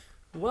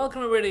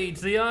Welcome everybody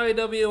to the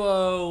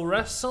IWO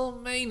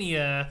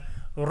Wrestlemania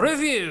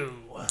review.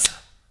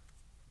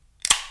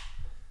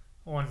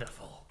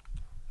 Wonderful.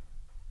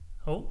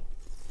 Oh.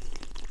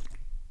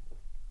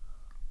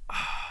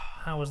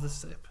 How was the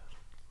sip?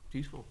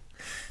 Beautiful.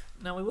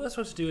 Now, we were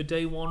supposed to do a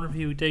day one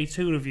review, day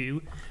two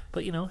review,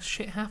 but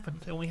shit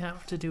happened and we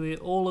have to do it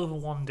all over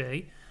one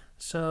day.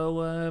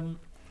 So,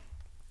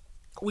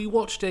 we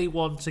watched day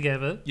one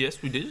together.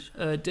 Yes, we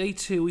did. Day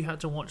two we had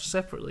to watch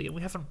separately, and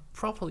we haven't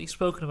properly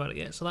spoken about it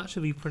yet, so that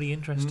should be pretty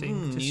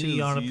interesting to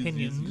see our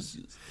opinions.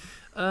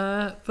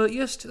 But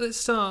yes, let's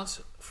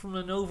start from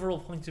an overall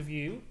point of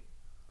view.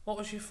 What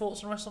was your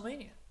thoughts on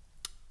WrestleMania?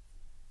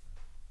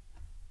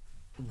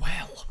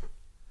 Well,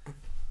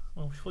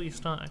 before you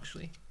start,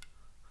 actually.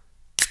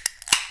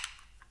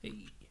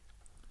 Hey.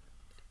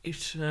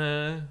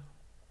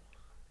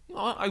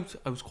 I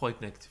was quite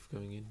negative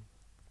going in.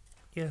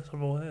 Yes,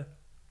 I'm aware.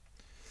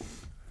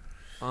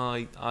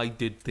 I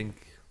did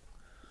think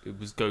it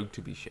was going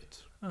to be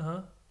shit.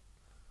 Uh-huh.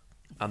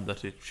 And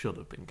that it should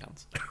have been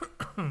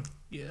cancelled.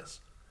 Yes.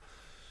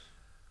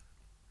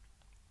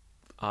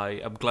 I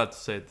am glad to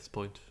say at this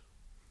point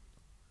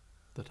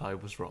that I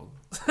was wrong.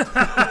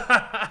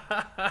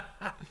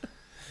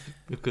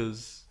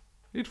 Because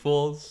it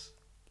was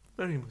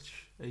very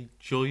much a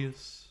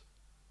joyous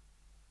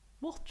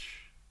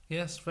watch.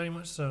 Yes, very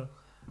much so.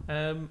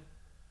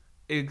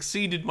 It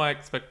exceeded my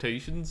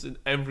expectations in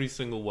every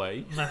single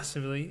way.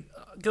 Massively.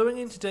 Going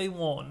into day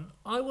one,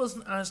 I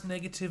wasn't as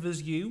negative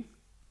as you.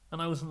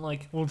 And I wasn't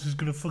like, well, this is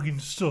going to fucking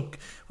suck.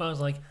 But I was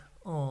like,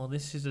 oh,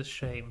 this is a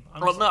shame.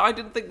 Well, no, I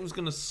didn't think it was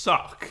going to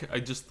suck. I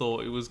just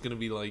thought it was going to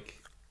be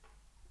like...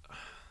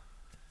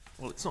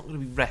 Well, it's not going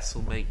to be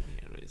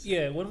WrestleMania, is it?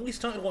 Yeah, when we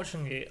started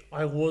watching it,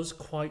 I was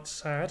quite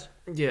sad.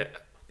 Yeah.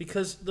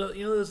 Because, there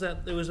was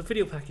a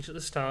video package at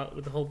the start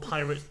with the whole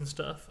pirates and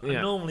stuff. And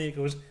normally it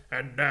goes,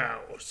 and now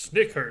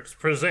Snickers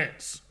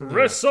presents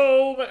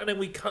WrestleMania. And then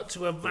we cut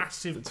to a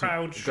massive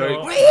crowd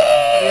shot.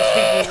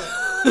 There's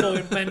people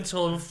going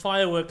mental and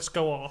fireworks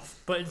go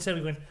off. But instead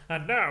we went,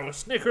 and now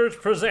Snickers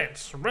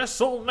presents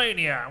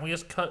WrestleMania. And we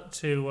just cut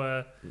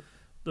to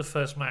the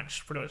first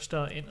match pretty much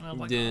starting. And I'm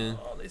like,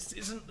 oh, this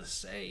isn't the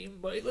same.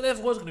 But it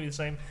never was going to be the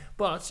same.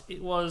 But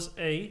it was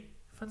a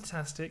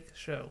fantastic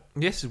show.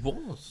 Yes, it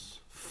was.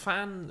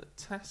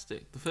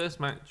 Fantastic. The first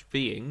match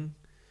being...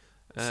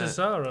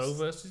 Cesaro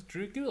versus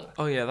Drew Gulak.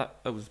 Oh, yeah,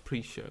 that was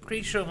pre-show.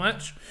 Pre-show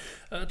match.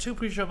 Two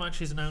pre-show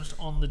matches announced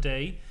on the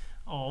day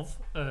of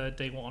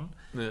day one.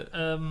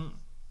 Yeah.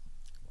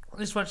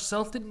 This match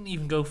itself didn't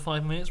even go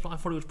 5 minutes, but I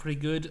thought it was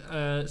pretty good.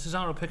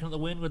 Cesaro picking up the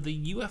win with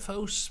the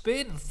UFO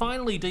spin,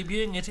 finally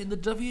debuting it in the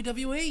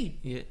WWE.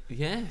 Yeah,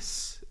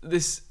 yes.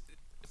 This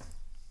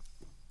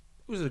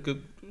was it was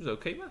an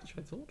okay match,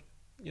 I thought.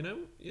 You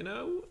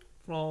know,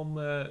 from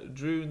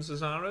Drew and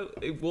Cesaro,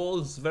 it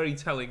was very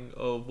telling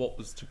of what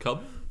was to come.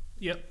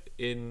 Yep.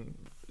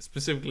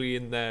 Specifically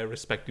in their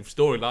respective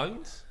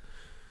storylines.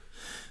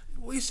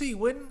 Well, you see,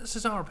 when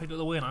Cesaro picked up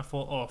the win, I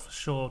thought, oh, for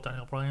sure,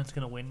 Daniel Bryan's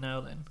going to win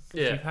now then.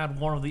 Yeah. We've had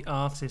one of the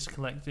Artists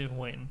Collective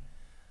win,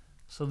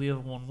 so the other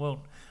one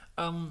won't.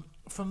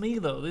 For me,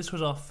 though, this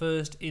was our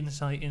first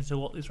insight into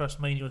what this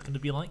WrestleMania was going to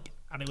be like,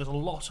 and it was a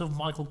lot of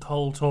Michael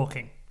Cole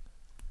talking.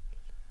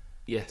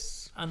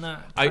 Yes. And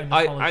that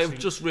I've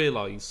just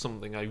realised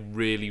something I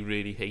really,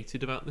 really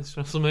hated about this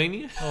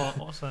WrestleMania. Oh,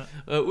 what's that?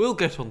 We'll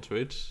get onto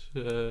it.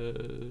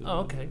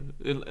 Okay.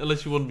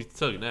 Unless you want me to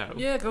tell you now.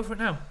 Yeah, go for it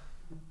now.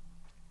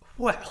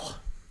 Well,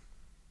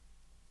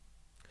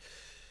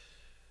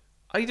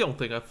 I don't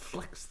think I've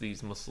flexed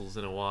these muscles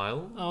in a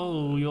while.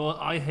 Oh, your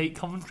I hate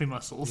commentary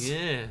muscles.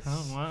 Yes.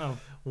 Oh, wow.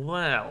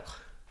 Well,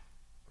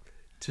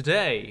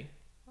 today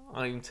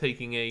I'm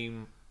taking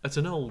aim at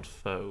an old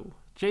foe.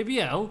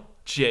 JBL?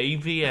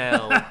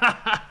 JBL.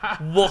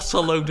 What a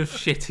load of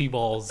shit he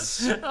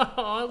was. Oh,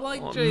 I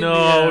like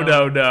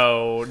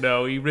JBL.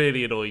 No. He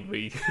really annoyed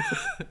me.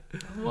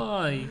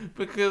 Why?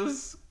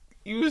 Because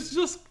he was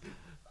just...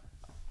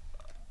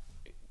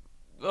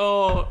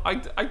 Oh, I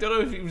don't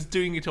know if he was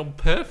doing it on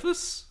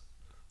purpose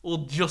or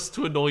just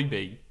to annoy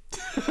me.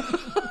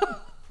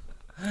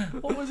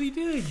 What was he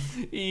doing?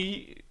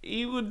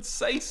 He would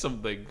say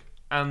something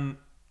and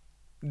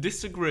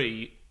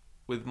disagree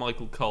with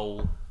Michael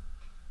Cole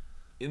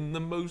in the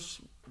most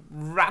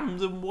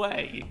random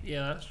way.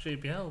 Yeah, that's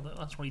JBL.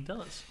 That's what he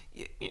does.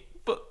 Yeah,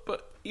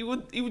 but he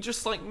would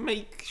just like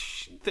make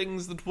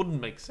things that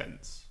wouldn't make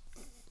sense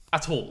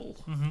at all.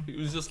 Mm-hmm. It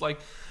was just like,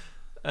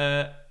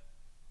 for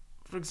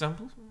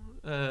example,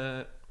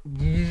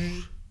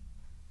 moving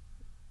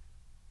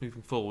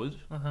forward,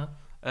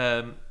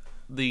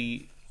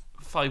 the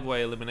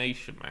 5-way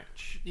elimination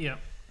match. Yeah,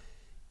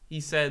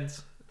 he said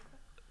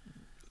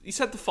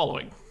the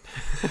following.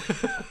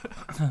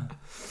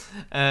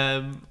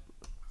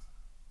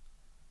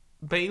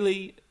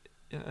 Bailey,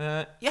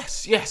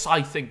 yes,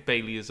 I think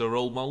Bailey is a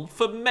role model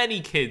for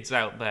many kids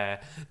out there.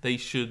 They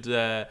should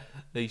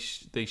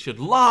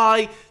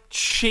lie,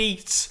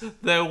 cheat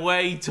their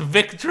way to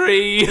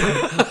victory.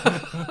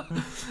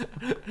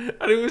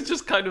 And it was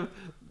just kind of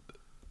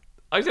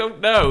I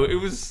don't know. It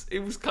was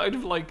kind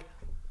of like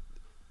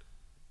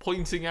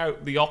pointing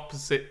out the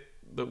opposite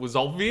that was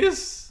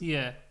obvious.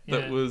 Yeah.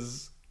 That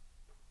was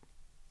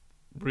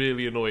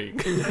really annoying.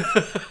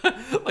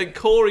 Like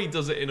Corey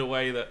does it in a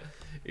way that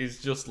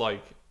is just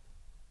like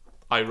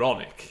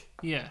ironic.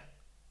 Yeah.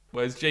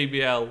 Whereas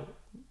JBL,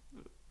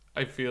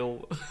 I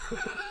feel.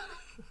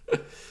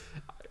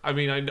 I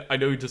mean, I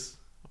know he just.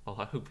 Well,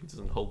 I hope he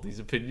doesn't hold these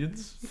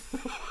opinions.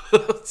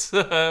 But,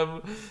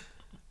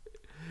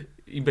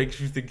 he makes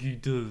you think he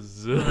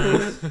does.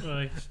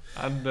 Right.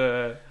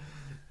 And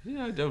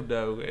yeah, I don't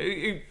know.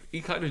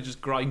 He kind of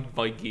just grinds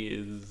my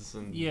gears.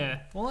 And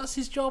yeah. Well, that's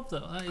his job,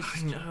 though. That is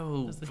his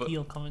job as the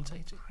heel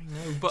commentator. I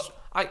know, but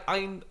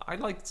I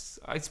liked.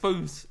 I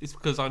suppose it's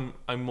because I'm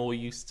more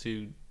used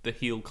to the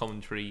heel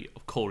commentary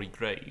of Corey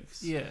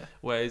Graves. Yeah.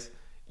 Whereas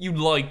you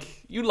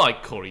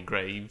like Corey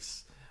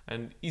Graves,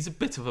 and he's a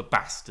bit of a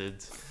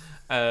bastard,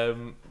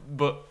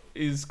 but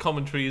his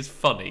commentary is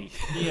funny.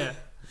 Yeah.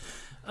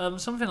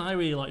 Something I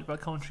really liked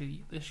about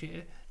commentary this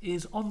year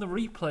is on the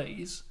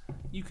replays,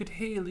 you could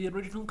hear the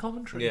original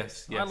commentary.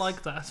 Yes. I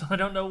like that. I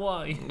don't know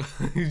why.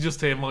 You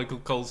just hear Michael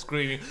Cole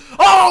screaming,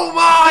 "Oh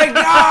my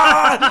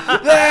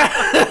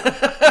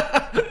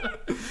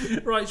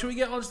God!" Right, shall we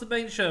get on to the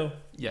main show?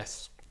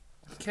 Yes.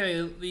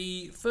 Okay,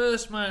 the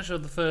first match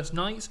of the first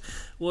night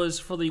was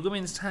for the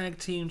Women's Tag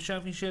Team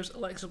Championships.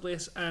 Alexa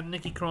Bliss and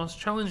Nikki Cross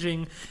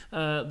challenging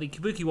the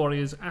Kabuki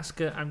Warriors,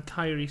 Asuka and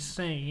Kairi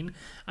Sane.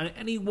 And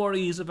any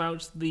worries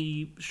about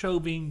the show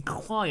being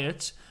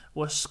quiet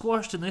were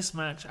squashed in this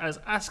match as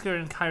Asuka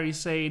and Kairi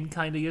Sane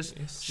kind of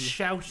just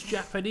shout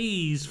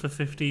Japanese for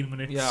 15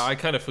 minutes. Yeah, I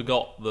kind of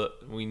forgot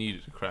that we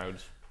needed a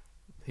crowd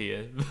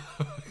here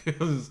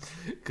because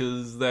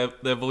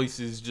their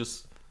voices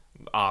just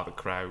are the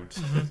crowd.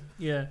 Mm-hmm.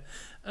 Yeah.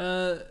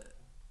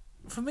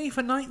 For me,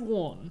 for night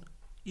one,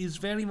 is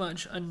very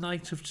much a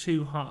night of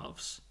two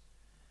halves.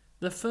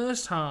 The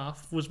first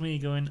half was me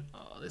going,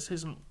 oh, this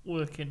isn't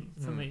working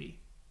for me.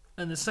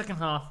 And the second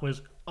half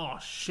was, oh,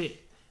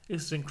 shit,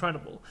 this is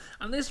incredible.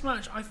 And this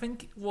match, I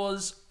think,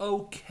 was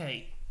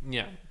okay.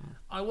 Yeah.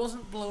 I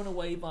wasn't blown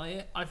away by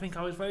it. I think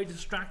I was very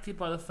distracted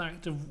by the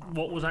fact of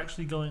what was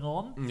actually going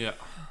on. Yeah.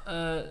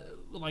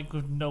 Like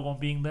with no one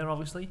being there,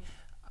 obviously.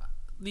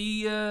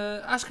 The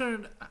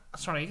Alexa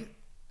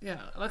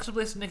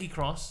Bliss and Nikki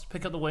Cross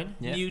pick up the win.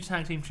 Yeah. New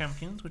tag team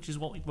champions, which is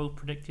what we both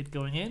predicted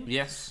going in.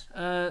 Yes.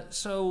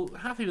 So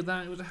happy with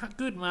that. It was a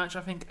good match.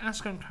 I think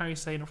Asuka and Kairi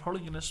Sane are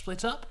probably going to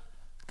split up,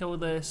 go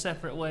their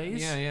separate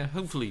ways. Yeah.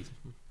 Hopefully,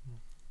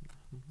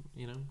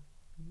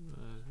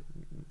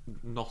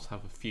 not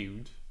have a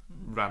feud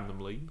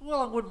randomly. Well,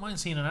 I wouldn't mind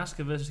seeing an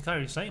Asuka versus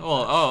Kairi Sane.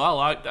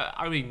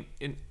 I mean,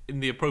 in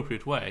the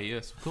appropriate way,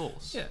 yes, of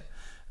course. Yeah.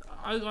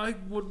 I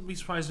wouldn't be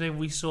surprised if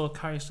we saw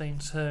Kairi Sane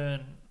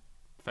turn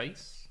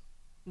face.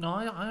 No,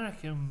 I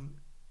reckon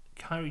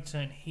Kairi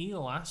turn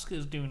heel.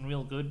 Asuka's doing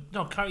real good.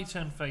 No, Kairi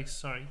turn face.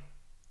 Sorry.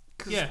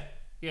 Yeah.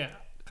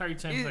 Kairi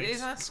turn face.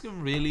 Is Asuka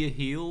really a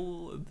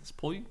heel at this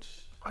point?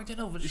 I don't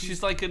know, but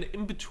she's like an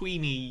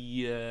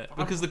in-betweeny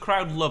because the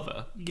crowd love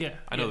her. Yeah.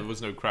 I know there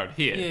was no crowd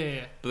here.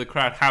 Yeah. But the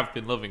crowd have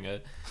been loving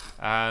her,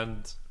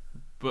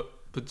 but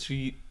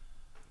she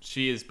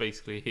is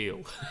basically a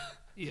heel.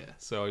 Yeah.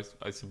 So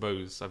I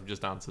suppose I've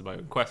just answered my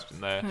own question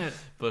there. Yeah.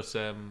 But it's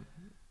I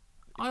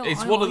one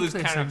like of those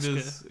this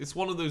characters. Asuka. It's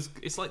one of those.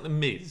 It's like the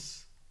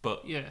Miz,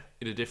 but Yeah.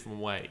 in a different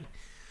way,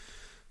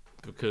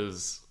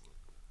 because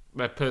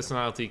their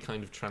personality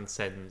kind of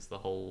transcends the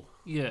whole.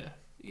 Yeah,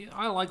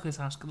 I like this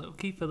Asuka though.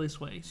 Keep her this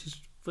way.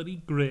 She's very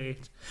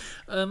great.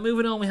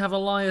 Moving on, we have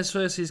Elias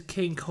versus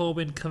King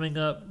Corbin coming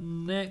up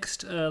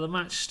next. The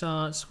match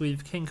starts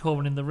with King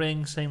Corbin in the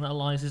ring saying that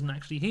Elias isn't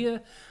actually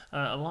here.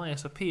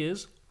 Elias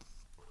appears.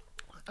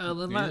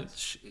 The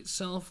match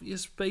itself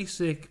is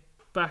basic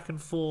back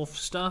and forth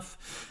stuff.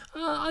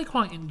 I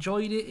quite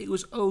enjoyed it. It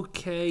was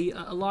okay.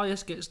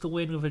 Elias gets the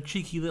win with a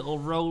cheeky little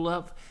roll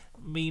up,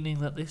 meaning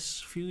that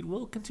this feud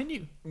will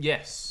continue.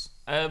 Yes.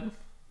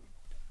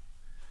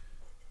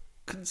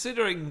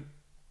 Considering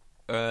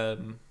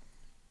the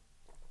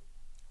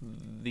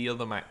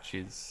other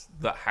matches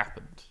that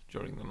happened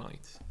during the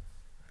night,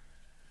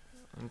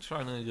 I'm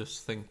trying to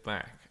just think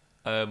back.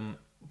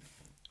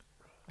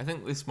 I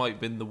think this might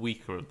have been the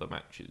weaker of the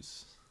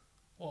matches.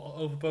 What,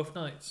 over both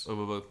nights?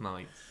 Over both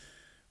nights.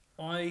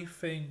 I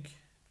think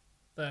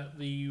that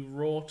the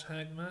Raw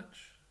tag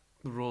match...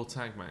 The Raw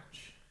tag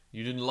match.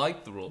 You didn't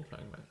like the Raw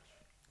tag match?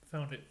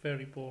 Found it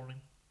very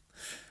boring.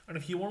 And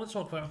if you want to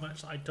talk about a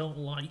match that I don't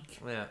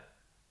like,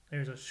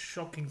 there's a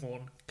shocking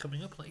one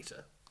coming up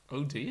later.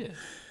 Oh dear.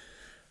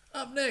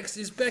 Up next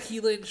is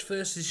Becky Lynch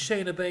versus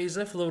Shayna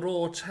Baszler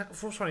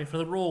for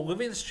the Raw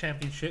Women's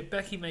Championship.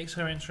 Becky makes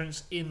her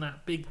entrance in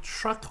that big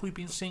truck we've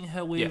been seeing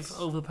her with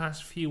over the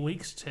past few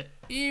weeks to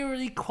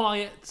eerily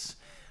quiet,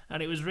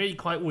 and it was really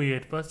quite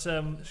weird. But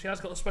she has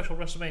got a special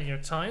Wrestlemania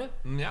attire.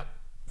 Yep.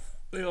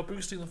 They are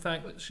boosting the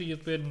fact that she has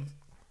been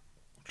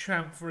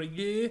champ for a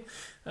year.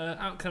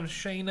 Out comes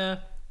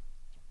Shayna.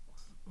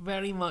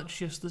 very much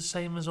just the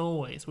same as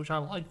always, which I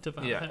liked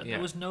about her. There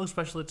was no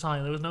special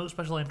attire, there was no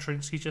special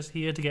entrance. She's just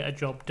here to get a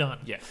job done.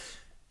 Yes.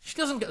 She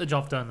doesn't get the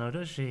job done, though,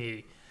 does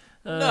she?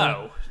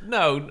 No.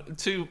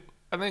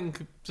 I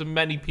think to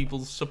many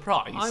people's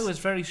surprise. I was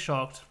very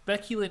shocked.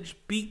 Becky Lynch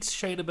beats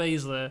Shayna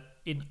Baszler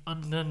in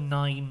under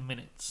 9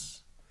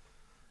 minutes.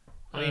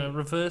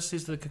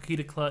 Reverses the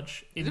Kakita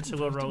clutch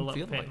into a roll-up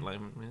pin. Like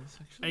 9 minutes,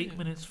 actually. 8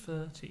 minutes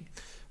 30.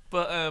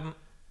 But,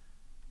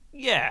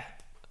 yeah.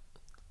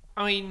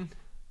 I mean,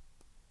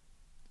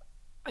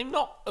 I'm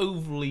not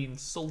overly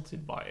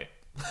insulted by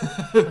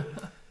it.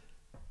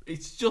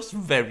 It's just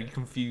very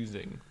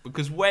confusing.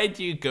 Because where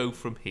do you go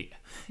from here?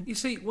 You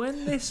see,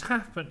 when this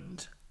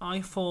happened,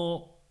 I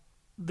thought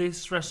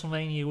this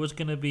WrestleMania was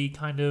going to be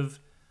kind of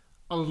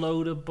a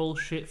load of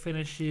bullshit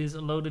finishes,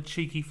 a load of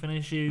cheeky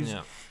finishes,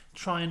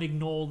 try and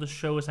ignore the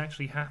show has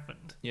actually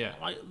happened. Yeah.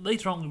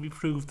 Later on, we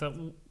proved that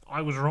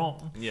I was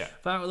wrong. Yeah.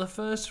 But out of the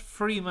first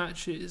 3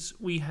 matches,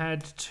 we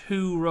had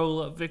 2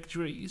 roll-up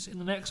victories. In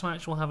the next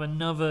match, we'll have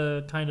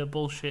another kind of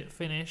bullshit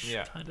finish.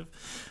 Yeah. Kind of.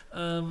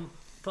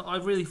 But I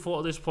really thought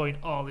at this point,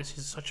 this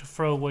is such a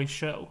throwaway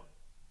show.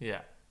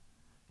 Yeah.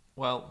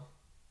 Well,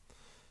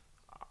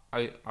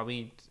 I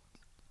mean,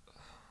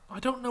 I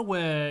don't know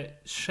where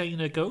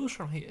Shayna goes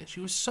from here. She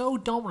was so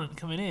dominant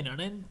coming in, and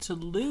then to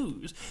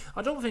lose.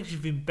 I don't think she's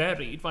been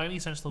buried by any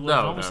sense of the word.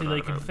 No, Obviously,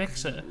 they can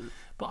fix her.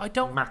 But I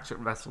don't... match at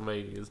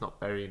WrestleMania is not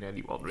burying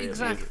anyone, really.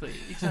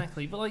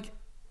 Exactly. But,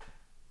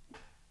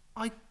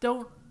 I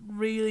don't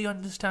really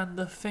understand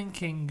the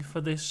thinking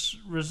for this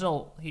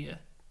result here.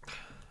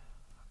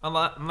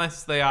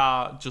 Unless they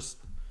are just...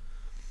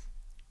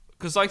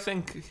 Because I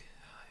think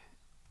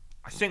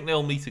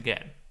they'll meet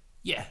again.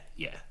 Yeah.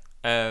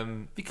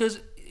 Because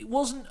it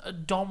wasn't a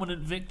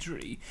dominant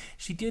victory.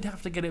 She did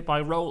have to get it by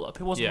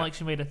roll-up. It wasn't like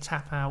she made a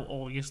tap-out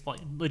or just,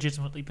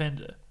 legitimately pinned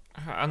her.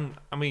 And,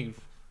 I mean,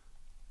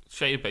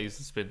 Shayna Baszler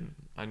has been...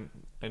 I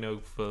know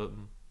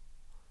from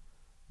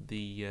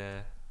the...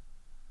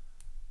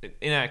 in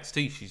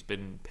NXT, she's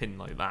been pinned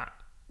like that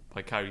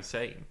by Kairi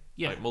Sane.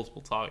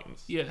 Multiple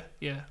times. Yeah.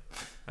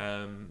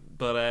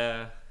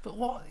 But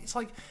what... It's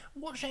like,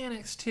 watch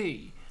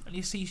NXT... And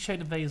you see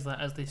Shayna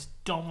Baszler as this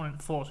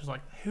dominant force who's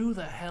like, who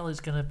the hell is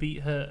going to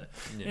beat her?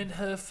 Yeah. In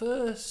her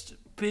first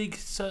big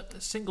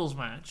singles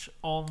match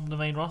on the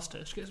main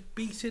roster, she gets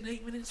beat in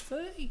 8 minutes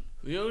 30.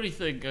 The only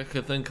thing I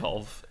could think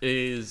of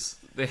is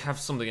they have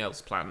something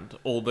else planned,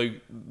 although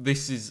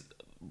this is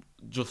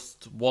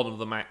just one of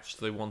the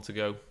matches they want to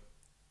go,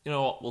 you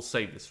know what, we'll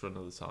save this for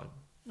another time.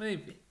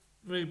 Maybe.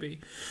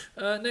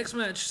 Next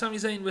match, Sami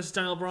Zayn versus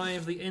Daniel Bryan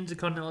for the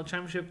Intercontinental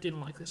Championship.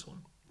 Didn't like this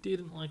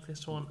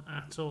one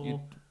at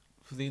all.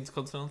 For the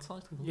Intercontinental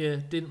title? Yeah,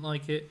 didn't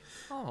like it.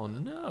 Oh,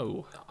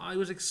 no. I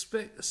was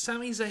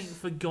Sami Zayn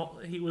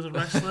forgot he was a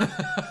wrestler.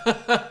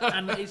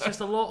 And it's just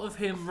a lot of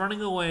him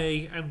running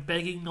away and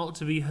begging not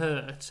to be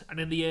hurt. And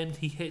in the end,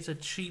 he hits a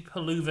cheap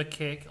haluva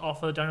kick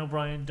off a Daniel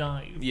Bryan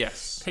dive.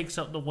 Yes. Picks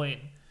up the win.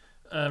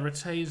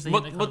 Retains the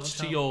Intercontinental much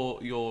to your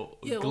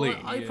glee.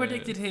 Well, I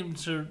predicted him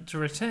to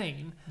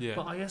retain. Yeah.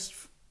 But I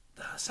guess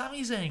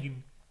Sami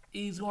Zayn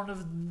is one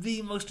of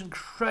the most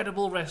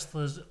incredible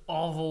wrestlers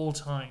of all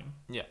time.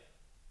 Yeah.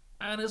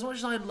 And as much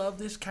as I love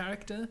this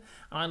character, and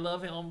I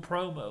love it on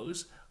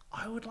promos,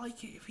 I would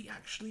like it if he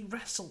actually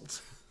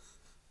wrestled.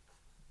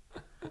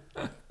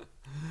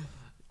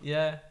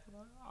 Yeah.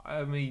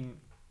 I mean...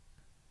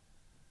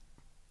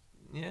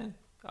 Yeah.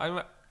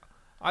 I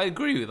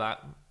agree with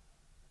that.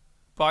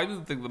 But I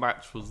didn't think the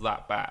match was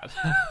that bad.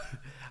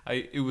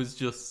 It was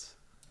just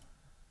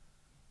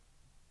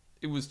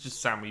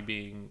Sammy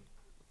being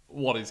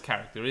what his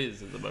character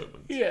is at the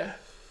moment. Yeah.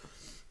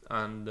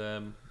 And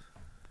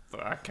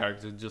that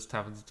character just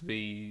happens to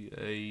be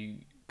a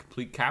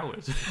complete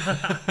coward.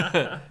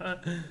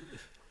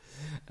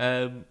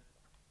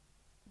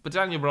 But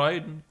Daniel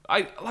Bryan,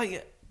 I like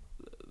it.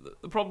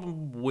 The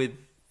problem with...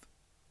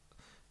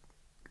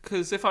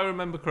 Because if I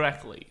remember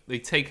correctly, they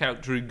take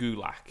out Drew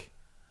Gulak.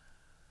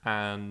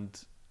 And...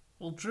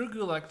 Well, Drew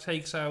Gulak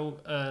takes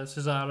out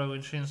Cesaro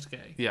and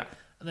Shinsuke. Yeah.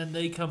 And then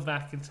they come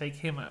back and take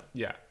him out.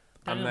 Yeah.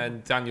 And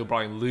then Daniel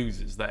Bryan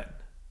loses then.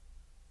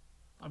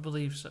 I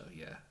believe so,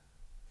 yeah.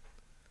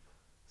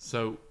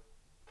 So,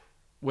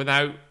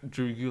 without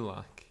Drew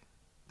Gulak,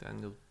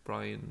 Daniel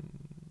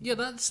Bryan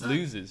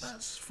loses.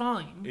 That's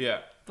fine. Yeah.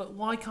 But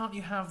why can't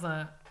you have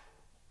that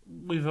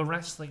with a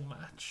wrestling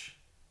match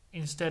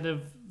instead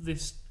of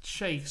this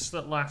chase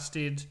that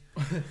lasted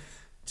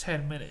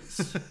 10 minutes?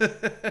 It's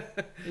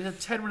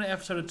a 10-minute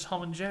episode of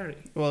Tom and Jerry.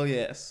 Well,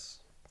 yes.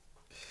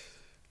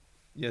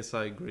 Yes,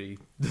 I agree.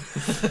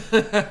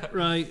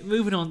 Right,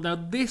 moving on. Now,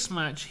 this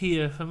match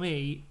here, for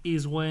me,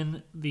 is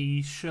when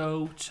the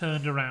show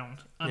turned around.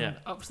 And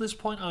up to this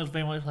point, I was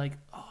very much like,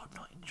 I'm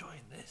not enjoying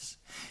this.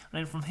 And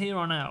then from here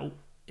on out,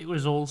 it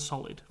was all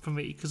solid for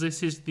me, because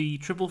this is the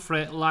Triple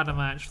Threat ladder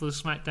match for the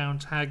SmackDown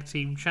Tag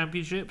Team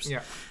Championships.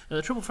 Yeah.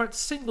 The Triple Threat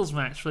singles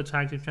match for the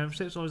Tag Team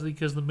Championships, obviously,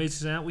 because The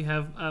Miz is out. We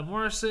have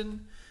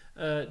Morrison,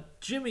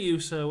 Jimmy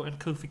Uso, and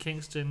Kofi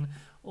Kingston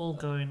all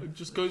going...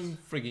 Just going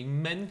frigging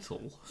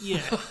mental.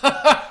 Yeah.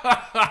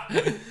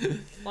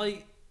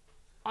 Like,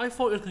 I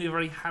thought it was going to be a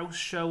very house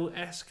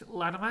show-esque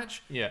ladder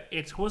match. Yeah.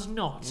 It was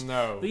not.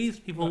 No. These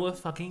people were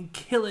fucking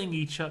killing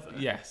each other.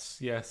 Yes.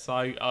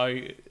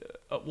 I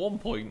at one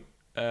point,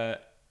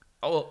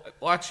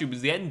 actually it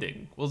was the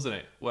ending, wasn't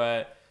it?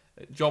 Where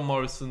John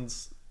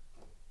Morrison's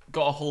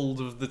got a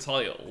hold of the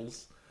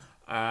titles,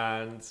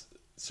 and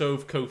so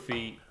have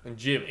Kofi and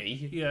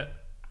Jimmy. Yeah.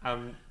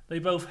 They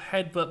both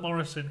headbutt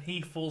Morrison.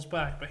 He falls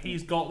back, but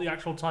he's got the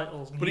actual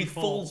titles. And but he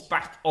falls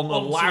back on the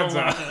onto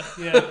ladder.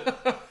 Yeah.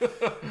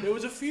 There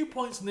was a few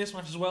points in this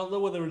match as well, though,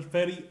 where there was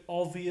very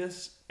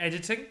obvious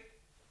editing.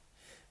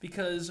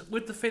 Because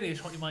with the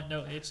finish, what you might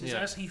notice is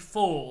as he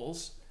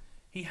falls,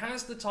 he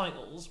has the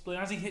titles, but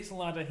as he hits the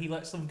ladder, he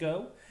lets them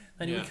go.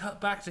 Then we cut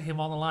back to him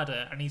on the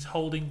ladder, and he's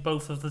holding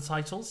both of the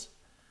titles.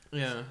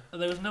 Yeah.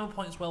 There was no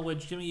point as well where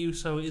Jimmy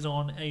Uso is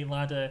on a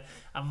ladder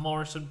and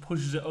Morrison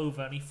pushes it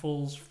over and he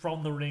falls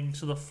from the ring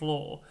to the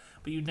floor,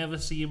 but you never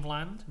see him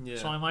land. Yeah.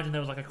 So I imagine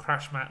there was like a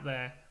crash mat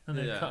there and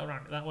they cut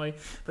around it that way.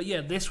 But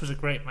yeah, this was a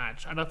great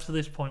match, and up to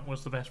this point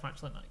was the best match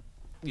of the night.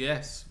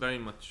 Yes, very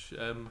much.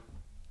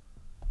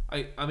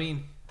 I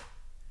mean,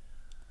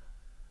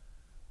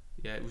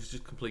 yeah, it was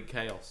just complete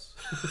chaos.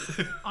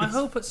 I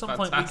hope at some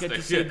point we get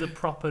to see the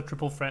proper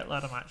triple threat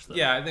ladder match, though.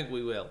 Yeah, I think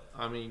we will.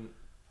 I mean,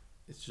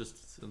 it's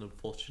just an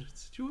unfortunate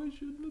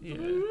situation.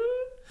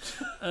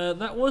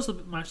 That was the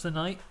match of the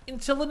night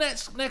until the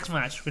next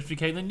match, which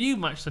became the new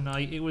match of the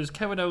night. It was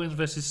Kevin Owens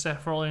versus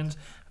Seth Rollins.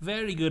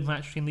 Very good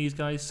match between these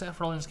guys.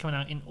 Seth Rollins coming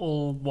out in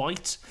all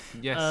white.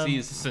 Yes, he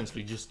is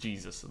essentially just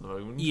Jesus at the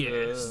moment.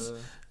 Yes.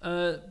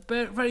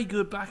 Very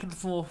good back and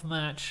forth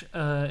match.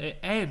 It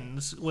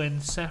ends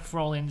when Seth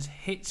Rollins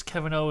hits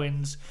Kevin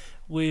Owens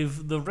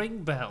with the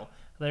ring bell.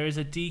 There is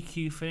a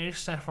DQ finish.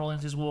 Seth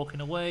Rollins is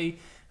walking away.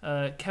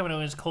 Kevin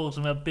Owens calls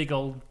him a big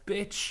old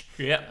bitch.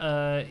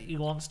 Yeah. He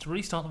wants to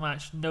restart the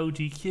match. No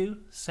DQ.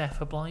 Seth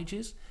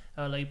obliges.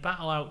 They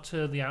battle out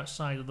to the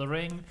outside of the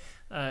ring.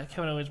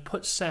 Kevin Owens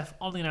puts Seth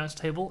on the announce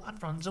table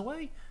and runs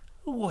away.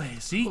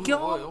 Where's he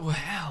gone?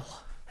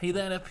 Well, he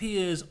then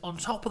appears on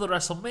top of the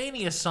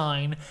WrestleMania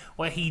sign,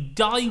 where he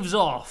dives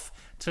off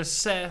to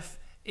Seth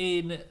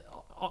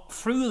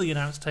through the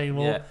announce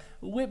table. Yeah.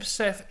 Whips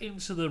Seth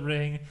into the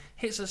ring,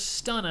 hits a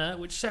stunner,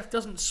 which Seth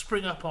doesn't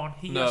spring up on.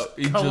 He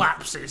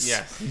collapses.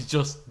 He's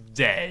just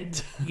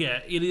dead.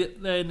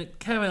 Then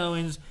Kevin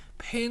Owens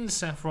pins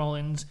Seth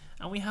Rollins,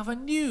 and we have a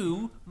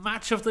new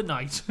match of the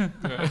night.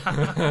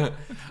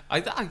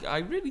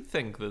 I really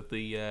think that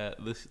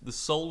the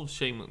soul of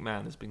Shane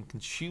McMahon has been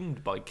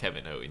consumed by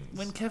Kevin Owens.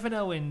 When Kevin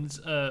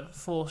Owens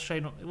forced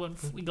Shane,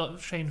 we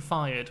got Shane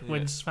fired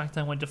when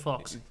SmackDown went to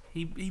Fox.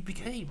 He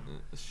became.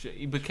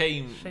 He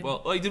became.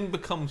 Well, he didn't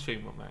become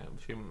Shane McMahon.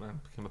 Shane McMahon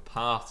became a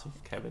part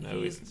of Kevin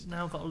Owens. He's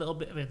now got a little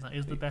bit of him that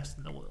is the best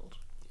in the world.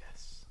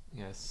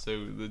 Yes,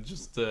 so they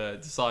just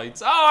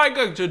decides, I'm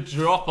going to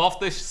drop off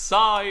this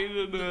sign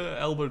and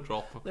elbow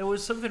drop. There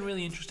was something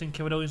really interesting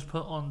Kevin Owens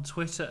put on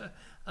Twitter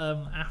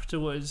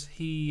afterwards.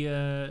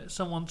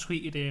 Someone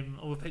tweeted him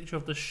of a picture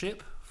of the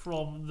ship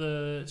from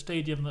the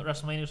stadium that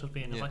WrestleMania was supposed to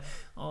be in. It's like,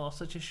 oh,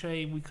 such a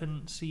shame we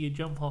couldn't see you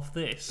jump off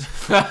this.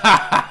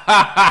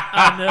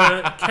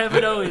 And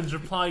Kevin Owens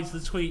replied to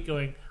the tweet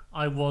going,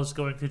 I was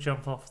going to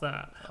jump off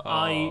that.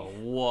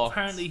 What?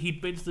 Apparently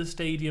he'd been to the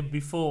stadium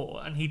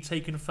before and he'd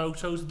taken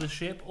photos of the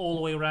ship all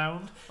the way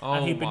around,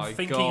 and he'd been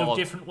thinking of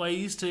different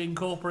ways to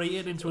incorporate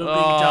it into a big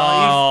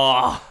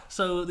dive.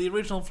 So the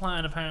original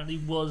plan apparently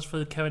was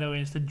for Kevin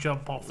Owens to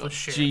jump off the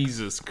ship.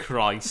 Jesus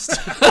Christ.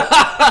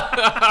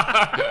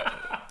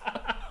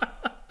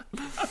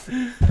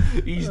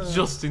 He's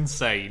just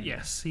insane.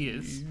 Yes, he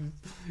is.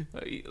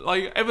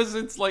 Like, ever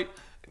since, like,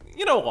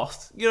 you know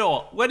what?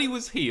 When he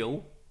was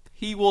heel,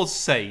 he was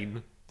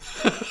sane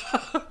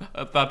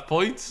at that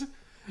point.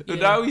 And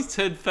now he's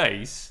turned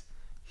face.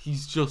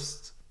 He's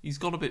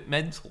gone a bit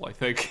mental, I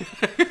think.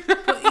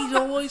 But he's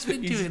always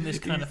been doing this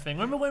kind of thing.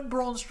 Remember when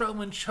Braun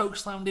Strowman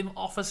chokeslammed him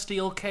off a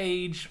steel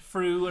cage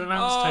through an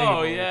announce table?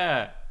 Oh,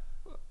 yeah.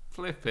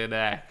 Flippin'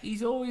 heck.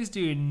 He's always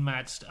doing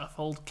mad stuff,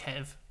 old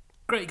Kev.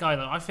 Great guy,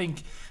 though. I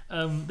think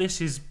this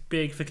is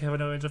big for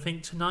Kevin Owens. I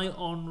think tonight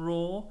on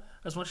Raw,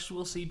 as much as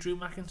we'll see Drew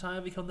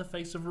McIntyre become the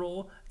face of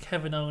Raw,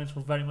 Kevin Owens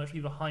will very much be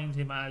behind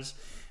him as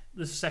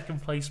the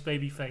second place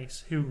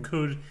babyface who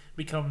could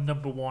become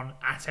number one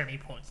at any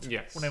point.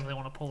 Yes. Whenever they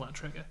want to pull that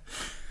trigger.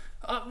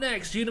 Up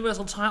next,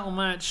 Universal title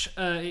match.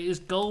 It is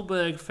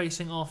Goldberg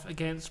facing off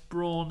against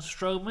Braun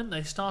Strowman.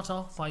 They start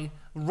off by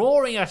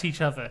roaring at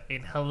each other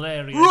in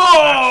hilarious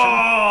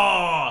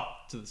fashion.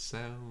 To the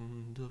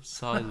sound of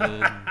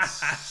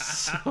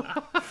silence.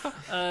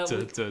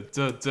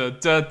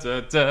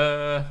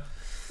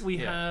 We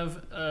have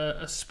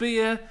a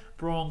spear.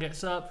 Braun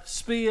gets up.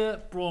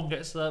 Spear. Braun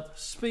gets up.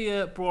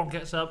 Spear. Braun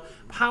gets up.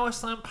 Power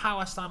slam.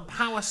 Power slam.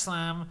 Power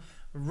slam.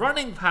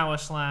 Running power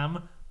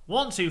slam.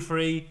 1, 2,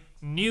 3.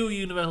 New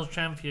Universal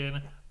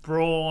Champion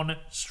Braun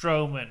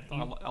Strowman.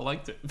 I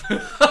liked it.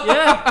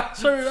 Yeah,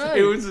 so did I.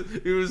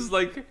 It was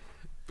like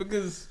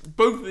Because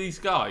both of these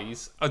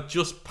guys are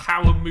just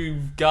power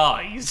move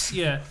guys.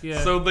 Yeah.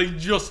 So they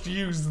just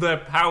use their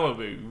power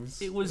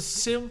moves. It was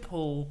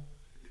simple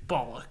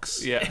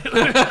bollocks. Yeah.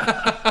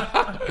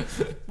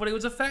 But it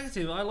was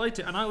effective. I liked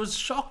it. And I was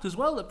shocked as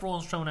well that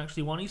Braun Strowman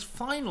actually won. He's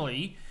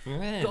finally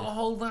got a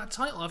hold of that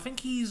title. I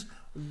think he's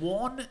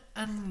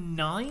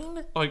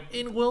 1-9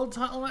 in world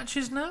title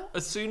matches now.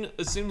 As soon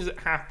as it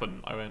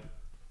happened, I went,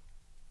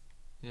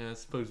 yeah, I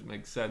suppose it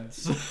makes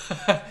sense.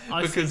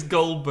 Because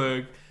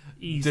Goldberg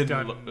he's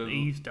done now.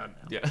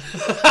 Yeah.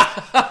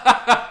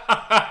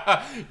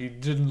 He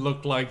didn't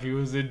look like he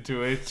was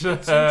into it.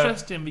 It's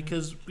interesting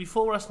because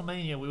before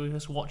WrestleMania we were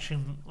just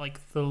watching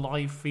the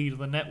live feed of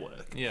the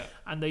network. Yeah.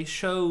 And they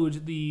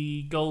showed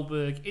the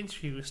Goldberg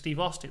interview with Steve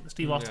Austin, the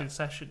Steve Austin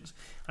sessions.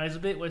 And there's a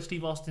bit where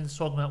Steve Austin's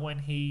talking about when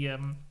he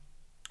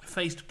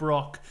faced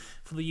Brock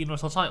for the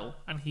Universal title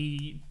and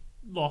he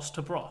lost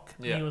to Brock.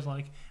 And he was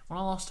like, when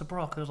I lost to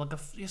Brock, there was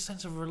a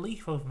sense of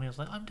relief over me. I was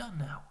like, I'm done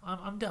now.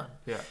 I'm done.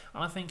 Yeah.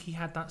 And I think he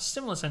had that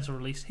similar sense of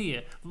release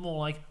here. More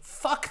like,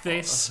 fuck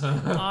this.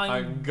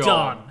 I'm gone.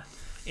 done.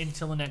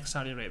 Until the next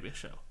Saudi Arabia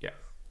show. Yeah.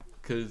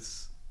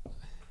 Because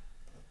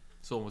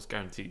it's almost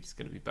guaranteed he's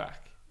going to be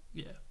back.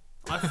 Yeah.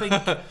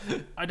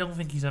 I don't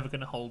think he's ever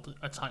going to hold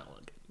a title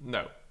again.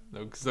 No,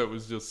 because that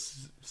was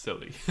just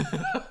silly.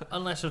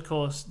 Unless, of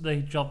course,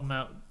 they job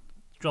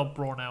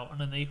Braun out,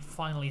 and then they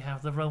finally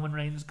have the Roman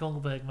Reigns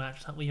Goldberg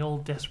match that we all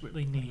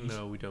desperately need.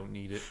 No, we don't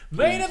need it.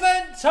 Main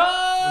event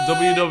time!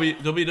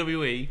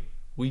 WWE,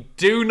 we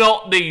do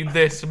not need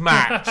this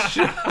match.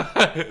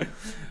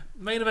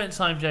 Main event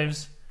time,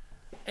 James.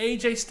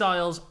 AJ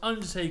Styles,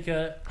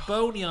 Undertaker,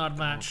 Boneyard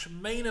match,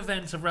 main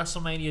event of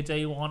WrestleMania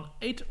Day 1.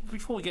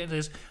 Before we get into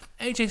this,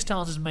 AJ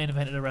Styles' main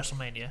event at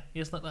WrestleMania.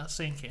 Just let that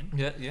sink in.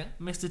 Yeah.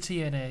 Mr.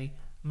 TNA,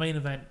 main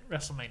event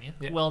WrestleMania.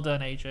 Yeah. Well done,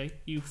 AJ.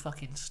 You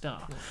fucking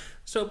star. Yeah.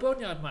 So,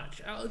 Boneyard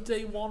match. Out of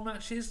Day 1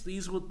 matches,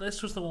 this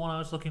was the one I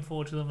was looking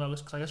forward to the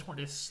most because I just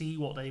wanted to see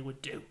what they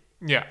would do.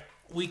 Yeah.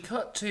 We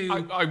cut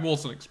to... I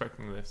wasn't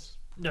expecting this.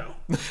 No.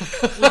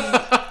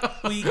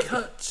 we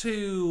cut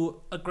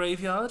to a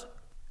graveyard.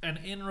 And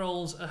in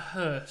rolls a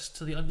hearse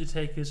to the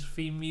Undertaker's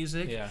theme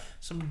music. Yeah.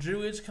 Some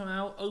druids come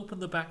out, open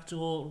the back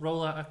door,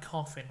 roll out a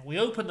coffin. We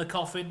open the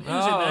coffin. Who's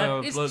in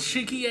there? It's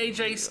cheeky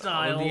AJ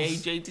Styles.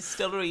 The AJ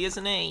Distillery,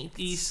 isn't he?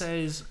 He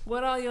says,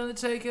 "Where are you,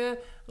 Undertaker?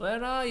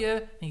 Where are you?"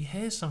 And he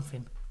hears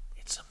something.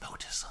 It's a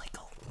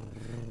motorcycle.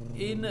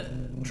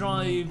 In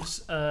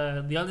drives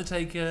the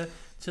Undertaker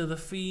to the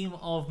theme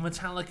of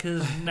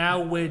Metallica's "Now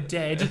We're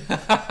Dead."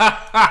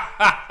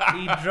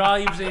 He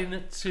drives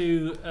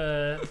into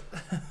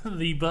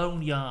the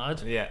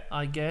Boneyard,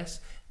 I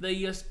guess.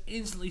 They just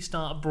instantly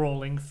start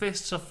brawling.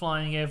 Fists are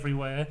flying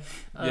everywhere.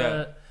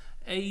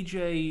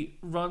 AJ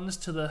runs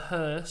to the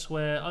hearse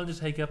where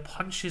Undertaker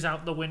punches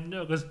out the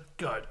window and goes,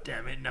 "God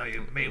damn it, now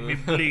you made me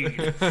bleed."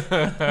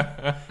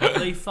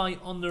 They fight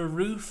on the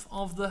roof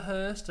of the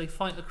hearse. They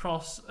fight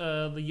across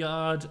the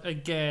yard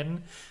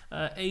again.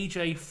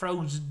 AJ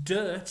throws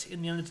dirt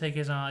in the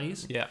Undertaker's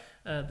eyes. Yeah.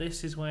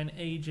 This is when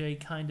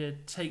AJ kind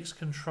of takes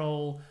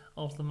control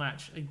of the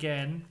match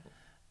again.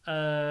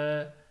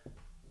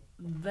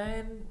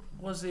 Then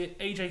was it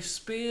AJ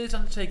spears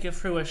Undertaker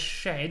through a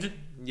shed?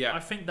 Yeah. I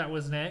think that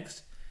was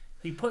next.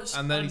 He puts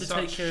and then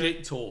Undertaker... he starts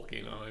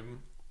shit-talking on him.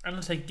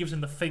 Undertaker gives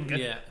him the finger.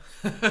 Yeah.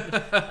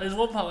 There's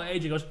one part where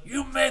AJ goes,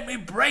 "You made me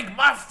break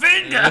my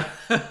finger!"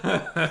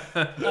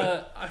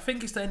 I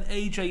think it's then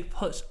AJ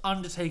puts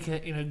Undertaker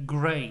in a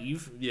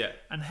grave. Yeah.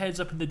 And heads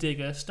up in the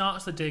digger,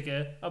 starts the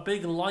digger, a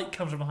big light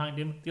comes from behind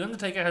him, the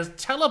Undertaker has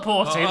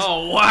teleported.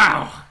 Oh,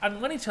 wow!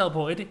 And when he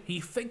teleported, he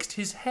fixed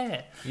his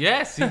hair.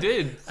 Yes, he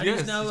did. And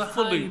he's now behind...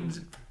 fully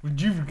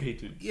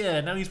rejuvenated.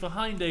 Yeah, now he's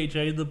behind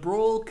AJ, the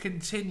brawl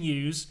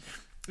continues...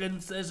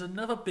 And there's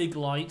another big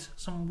light,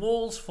 some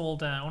walls fall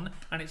down,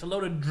 and it's a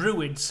load of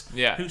druids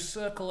who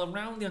circle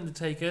around the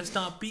Undertaker,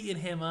 start beating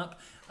him up.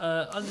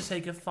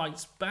 Undertaker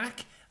fights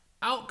back.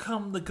 Out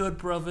come the Good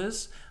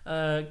Brothers,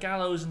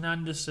 Gallows and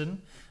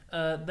Anderson.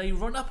 They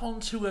run up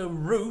onto a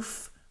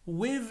roof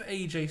with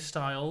AJ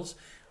Styles.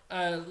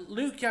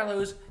 Luke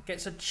Gallows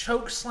gets a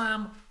choke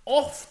slam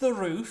off the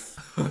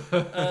roof.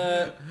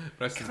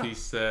 Rest in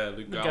peace,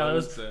 Luke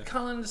Gallows.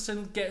 Carl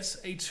Anderson gets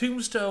a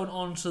tombstone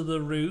onto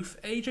the roof.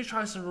 AJ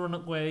tries to run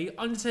away.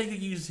 Undertaker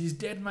uses his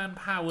dead man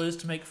powers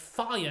to make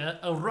fire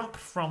erupt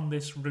from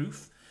this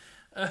roof.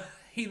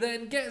 He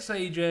then gets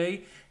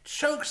AJ,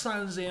 choke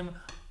slams him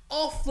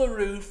off the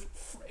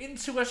roof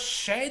into a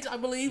shed, I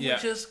believe,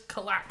 which just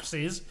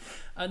collapses.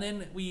 And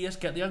then we just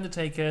get the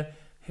Undertaker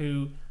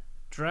who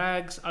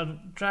drags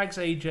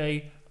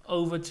AJ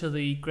over to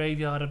the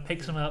graveyard and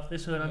picks him up.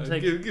 This is when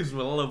Undertaker gives him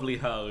a lovely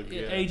hug.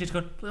 AJ's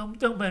going,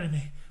 "Don't bury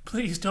me.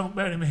 Please don't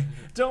bury me.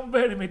 Don't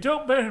bury me.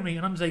 Don't bury me."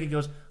 And Undertaker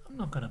goes, "I'm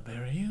not going to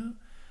bury you.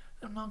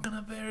 I'm not going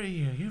to bury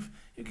you.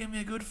 You give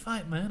me a good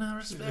fight, man. I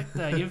respect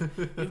that.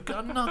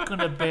 I'm not going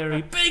to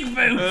bury." Big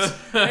boots!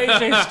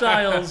 AJ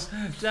Styles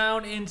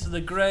down into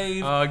the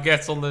grave.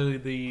 Gets on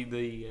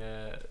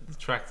the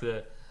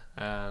tractor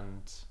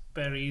and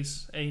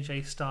buries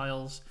AJ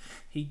Styles.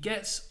 He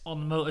gets on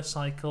the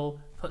motorcycle,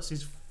 puts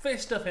his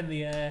fist up in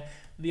the air.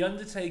 The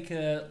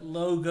Undertaker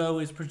logo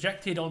is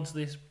projected onto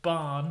this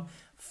barn.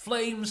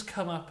 Flames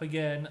come up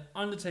again.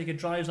 Undertaker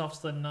drives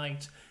off to the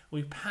night.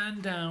 We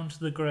pan down to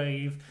the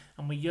grave,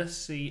 and we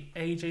just see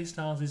AJ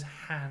Styles'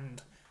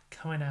 hand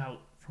coming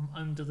out from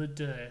under the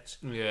dirt.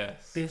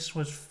 Yes. This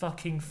was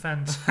fucking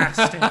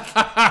fantastic.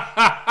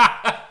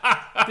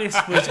 This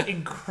was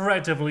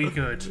incredibly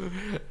good.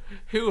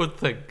 Who would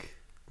think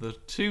the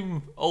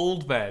two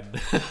old men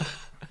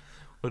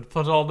would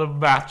put on a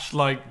match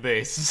like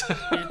this?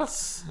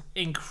 It's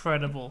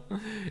incredible.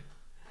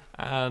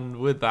 And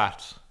with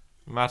that,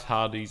 Matt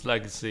Hardy's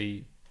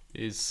legacy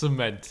is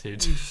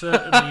cemented. He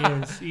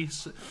certainly is.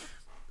 He's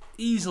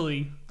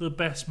easily the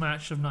best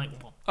match of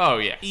night one. Oh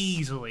yes,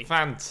 Easily.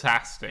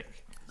 Fantastic.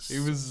 It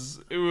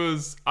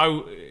was.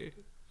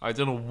 I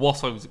don't know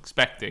what I was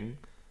expecting.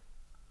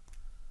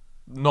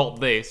 Not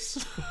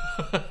this.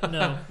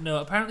 No.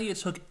 Apparently, it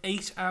took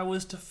 8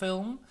 hours to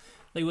film.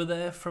 They were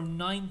there from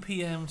 9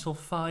 p.m. till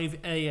 5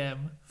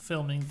 a.m.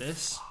 filming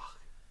this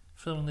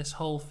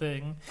whole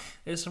thing.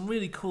 There's some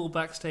really cool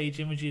backstage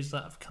images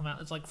that have come out.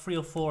 There's like 3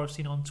 or 4 I've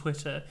seen on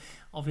Twitter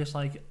of just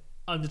like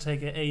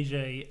Undertaker,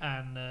 AJ,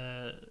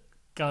 and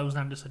Gallows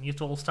and Anderson, you're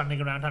all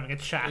standing around having a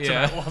chat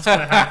about what's going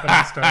to happen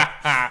and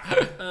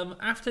stuff.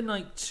 After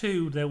night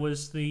 2, there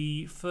was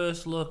the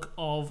first look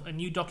of a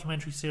new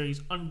documentary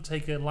series,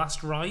 Undertaker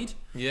Last Ride.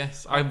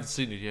 Yes, I haven't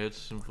seen it yet.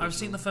 I've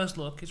seen the first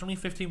look. It's only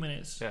 15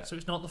 minutes, so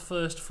it's not the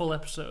first full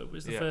episode.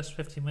 It's the first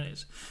 15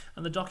 minutes.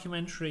 And the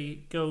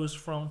documentary goes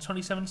from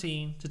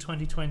 2017 to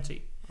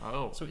 2020.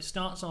 Oh. So it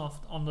starts off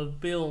on the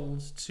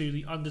build to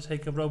the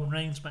Undertaker-Roman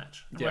Reigns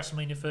match at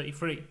WrestleMania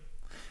 33.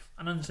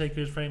 And Undertaker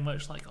is very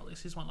much like, oh,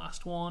 this is my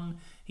last one.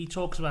 He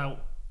talks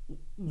about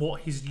what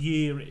his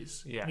year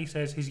is. Yeah. He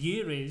says his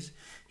year is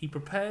he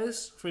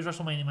prepares for his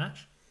WrestleMania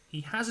match.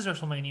 He has his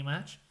WrestleMania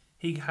match.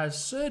 He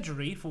has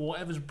surgery for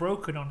whatever's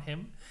broken on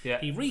him. Yeah.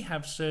 He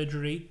rehabs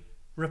surgery,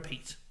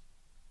 repeat.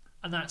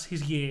 And that's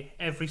his year,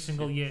 every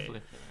single year.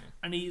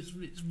 And it's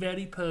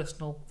very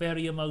personal,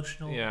 very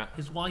emotional. Yeah.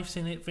 His wife's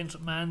in it, Vince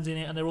McMahon's in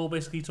it, and they're all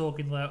basically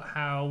talking about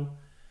how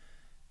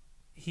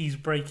he's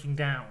breaking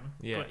down,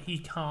 but he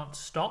can't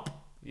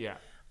stop. Yeah.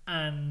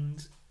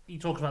 And he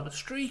talks about the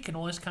streak and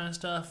all this kind of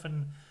stuff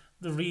and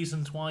the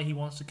reasons why he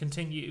wants to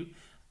continue.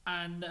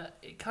 And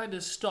it kind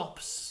of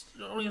stops.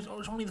 It's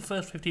only the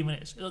first 15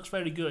 minutes. It looks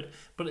very good,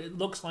 but it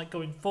looks like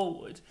going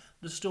forward,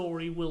 the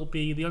story will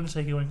be the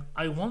Undertaker going,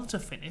 I want to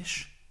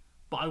finish,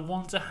 but I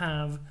want to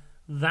have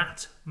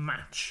that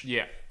match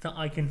that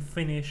I can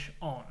finish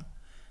on.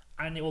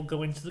 And it will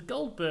go into the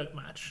Goldberg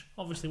match,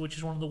 obviously, which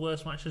is one of the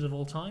worst matches of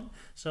all time.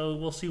 So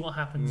we'll see what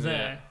happens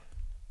there.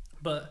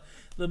 But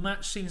the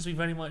match seems to be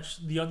very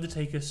much the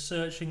Undertaker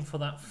searching for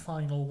that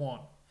final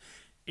one.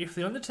 If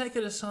the Undertaker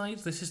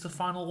decides this is the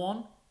final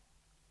one,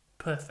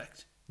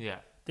 perfect. Yeah.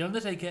 The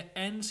Undertaker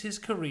ends his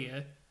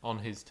career on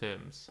his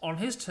terms.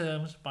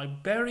 By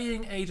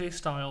burying AJ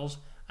Styles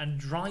and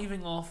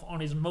driving off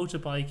on his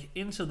motorbike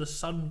into the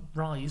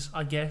sunrise,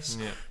 I guess,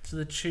 to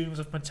the tunes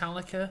of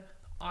Metallica.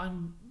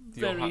 I'm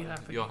very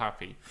happy. You're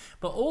happy.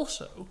 But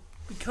also,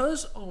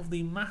 because of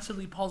the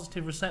massively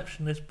positive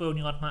reception this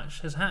Boneyard match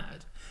has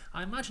had,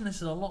 I imagine this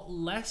is a lot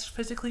less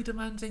physically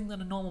demanding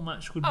than a normal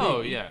match would be.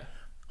 Oh, yeah.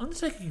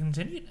 Undertaker can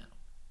continue now.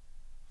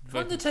 If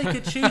Undertaker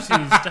chooses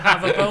to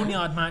have a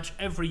Boneyard match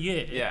every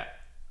year,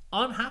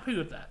 I'm happy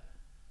with that.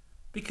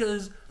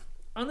 Because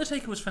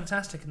Undertaker was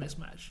fantastic in this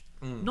match.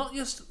 Not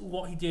just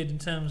what he did in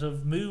terms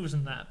of moves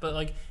and that, but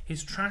like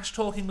his trash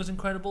talking was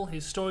incredible,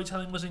 his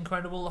storytelling was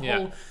incredible, the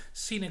whole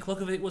scenic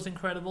look of it was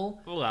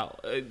incredible. Well,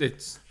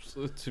 it's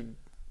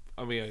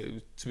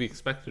to be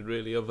expected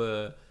really of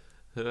a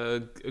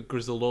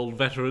grizzled old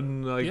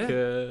veteran like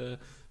the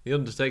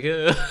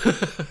Undertaker.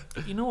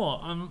 You know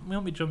what? We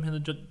won't be jumping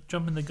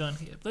the gun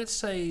here. Let's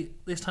say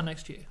this time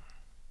next year,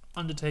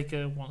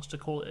 Undertaker wants to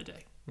call it a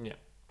day. Yeah.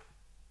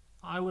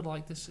 I would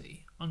like to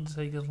see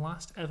Undertaker's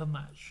last ever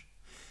match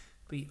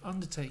be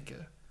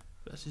Undertaker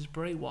versus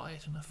Bray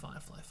Wyatt in a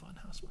Firefly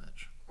Funhouse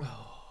match.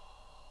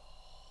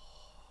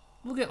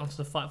 We'll get onto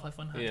the Firefly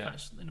Funhouse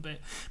match in a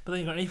bit. But then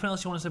you got anything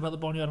else you want to say about the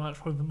Boneyard match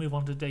before we move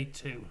on to day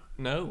 2?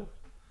 No.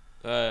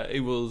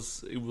 It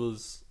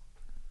was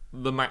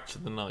the match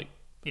of the night.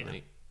 Yeah.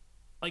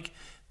 Like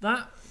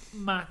that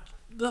match,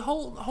 the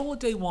whole of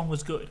day 1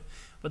 was good,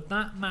 but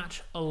that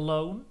match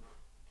alone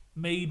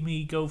made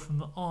me go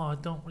from I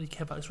don't really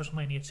care about this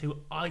WrestleMania 2.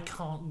 I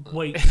can't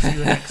wait to see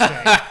the next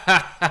day.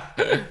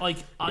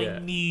 I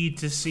need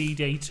to see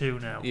day 2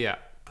 now. Yeah.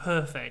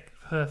 Perfect.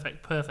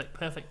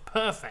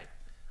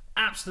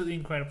 Absolutely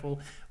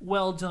incredible.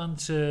 Well done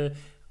to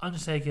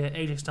Undertaker,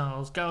 AJ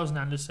Styles, Gallows and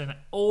Anderson,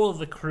 all of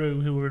the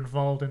crew who were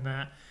involved in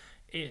that.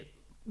 It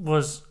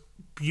was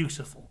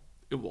beautiful.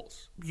 It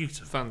was.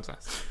 Beautiful.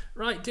 Fantastic.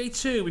 Right, day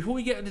 2. Before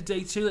we get into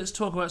day 2, let's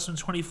talk about some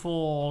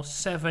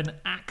 24/7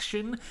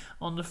 action.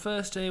 On the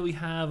first day, we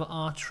have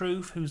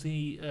R-Truth, who's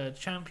the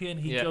champion.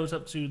 He goes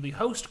up to the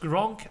host,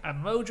 Gronk,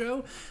 and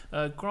Mojo.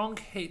 Gronk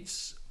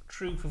hits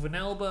Truth with an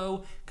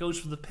elbow, goes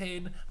for the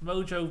pin.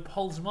 Mojo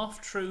pulls him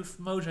off Truth.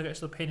 Mojo gets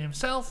the pin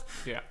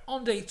himself. Yeah.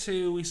 On day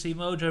 2, we see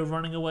Mojo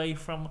running away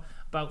from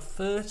about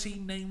 30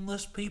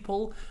 nameless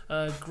people.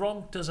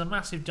 Gronk does a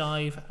massive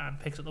dive and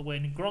picks up the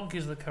win. Gronk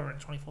is the current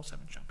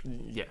 24/7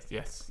 champion.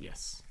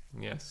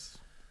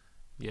 Yes.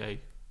 Yay.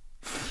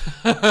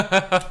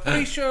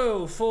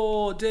 Pre-show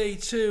for day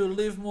 2,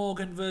 Liv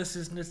Morgan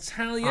versus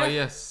Natalya. Oh,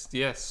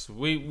 yes.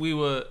 We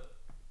were...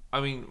 I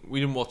mean, we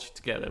didn't watch it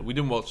together. We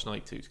didn't watch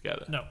night 2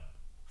 together. No.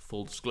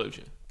 Full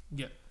disclosure.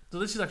 Yeah. So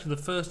this is actually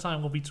the first time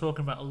we'll be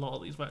talking about a lot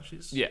of these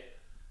matches. Yeah.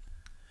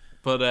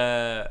 But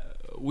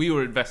we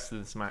were invested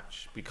in this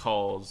match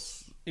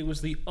because... It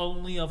was the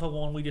only other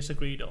one we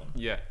disagreed on.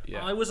 Yeah.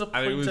 I was a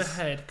point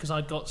ahead because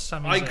I got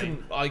Sami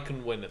Zayn. I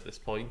can win at this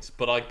point,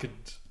 but I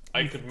could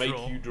make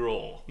you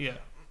draw. Yeah.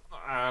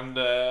 And...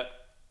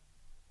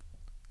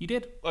 You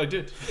did. I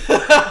did.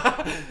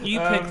 You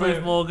picked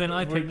Liv Morgan,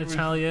 I picked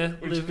Natalya.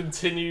 Which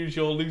continues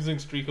your losing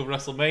streak of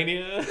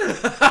WrestleMania.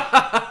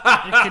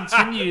 It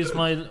continues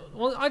my...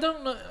 Well, I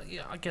don't know.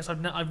 Yeah, I guess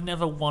I've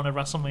never won a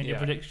WrestleMania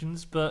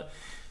predictions, but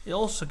it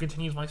also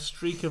continues my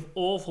streak of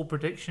awful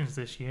predictions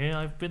this year.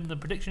 I've been the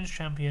predictions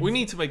champion. We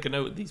need to make a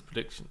note of these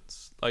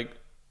predictions.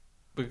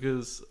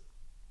 Because...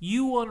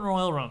 You won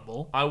Royal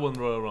Rumble. I won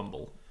Royal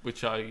Rumble,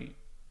 which I...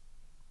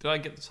 Did I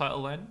get the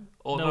title then?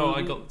 Or no,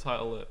 I got the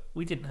title at...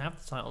 We didn't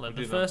have the title then.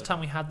 The first time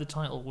we had the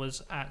title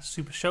was at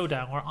Super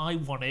Showdown, where I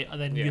won it,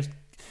 and then you just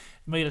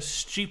made a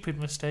stupid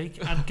mistake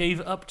and gave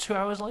it up 2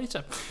 hours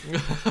later.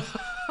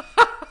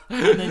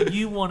 And then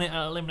you won it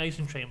at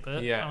Elimination Chamber,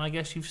 and I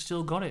guess you've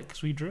still got it,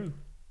 because we drew.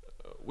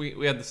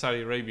 We had the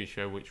Saudi Arabia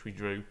show, which we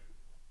drew.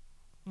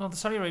 No, the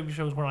Saudi Arabia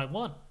show is where I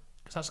won,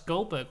 because that's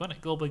Goldberg, wasn't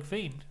it? Goldberg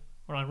Fiend,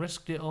 where I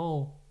risked it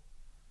all.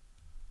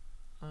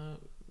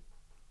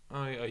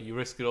 You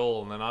risked it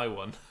all, and then I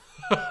won.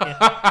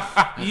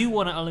 You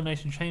won at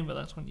Elimination Chamber.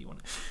 That's when you won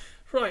it.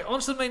 Right, on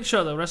to the main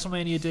show, though.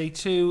 WrestleMania Day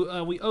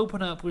 2. We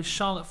open up with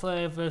Charlotte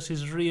Flair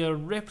versus Rhea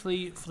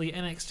Ripley for the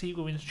NXT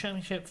Women's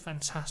Championship.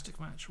 Fantastic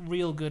match.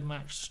 Real good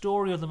match.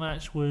 Story of the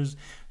match was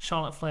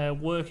Charlotte Flair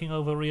working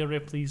over Rhea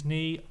Ripley's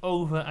knee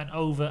over and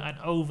over and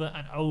over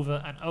and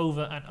over and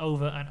over and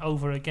over and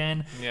over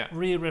again. Yeah.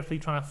 Rhea Ripley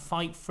trying to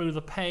fight through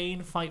the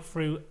pain, fight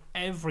through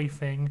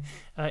everything.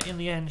 In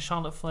the end,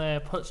 Charlotte Flair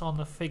puts on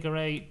the figure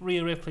 8.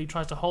 Rhea Ripley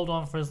tries to hold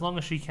on for as long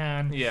as she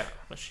can. Yeah.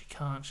 But she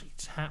can't. She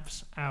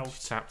taps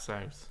out.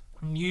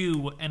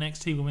 New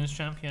NXT Women's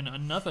Champion.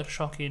 Another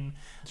shocking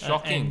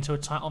end to a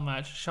title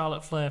match.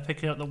 Charlotte Flair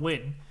picking up the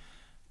win.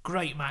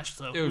 Great match,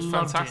 though. It was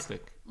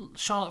fantastic.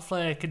 Charlotte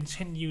Flair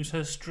continues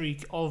her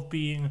streak of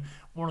being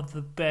one of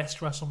the best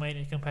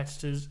WrestleMania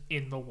competitors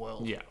in the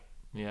world.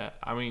 Yeah.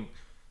 I mean,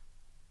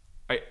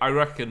 I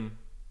reckon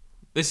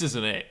this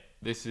isn't it.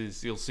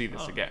 You'll see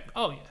this again.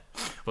 Oh, yeah.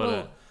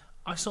 But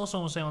I saw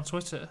someone say on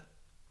Twitter,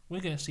 we're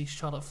going to see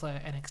Charlotte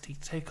Flair NXT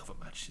takeover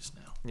matches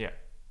now. Yeah.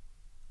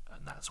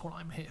 And that's what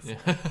I'm here for.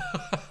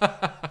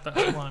 That's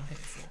what I'm here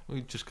for.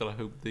 We've just got to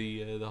hope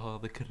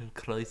the current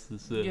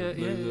crisis...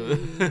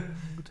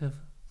 Whatever.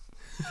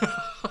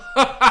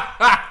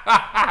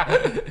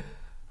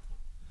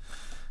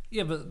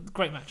 Yeah, but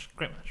great match.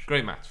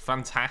 Great match.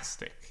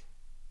 Fantastic.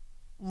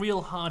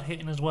 Real hard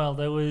hitting as well.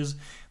 There was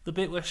the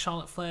bit where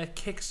Charlotte Flair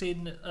kicks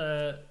in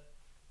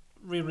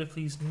Rhea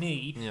Ripley's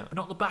knee, but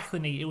not the back of the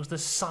knee, it was the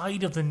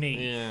side of the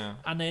knee. Yeah.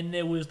 And then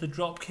there was the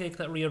drop kick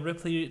that Rhea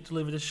Ripley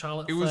delivered to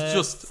Charlotte Flair. It was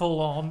just full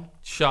on.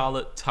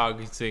 Charlotte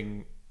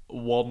targeting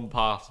one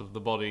part of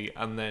the body,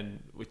 and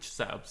then which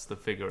set up the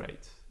figure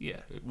 8. Yeah.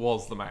 It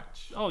was the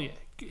match. Oh, yeah.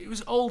 It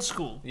was old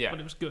school, but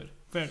it was good.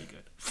 Very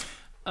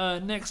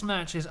good. Next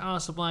match is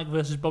Aleister Black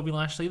versus Bobby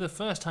Lashley, the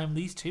first time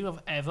these two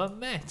have ever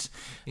met.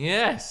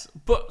 Yes,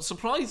 but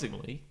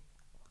surprisingly,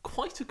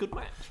 quite a good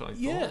match, I thought.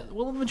 Yeah,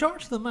 well, the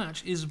majority of the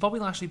match is Bobby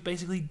Lashley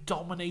basically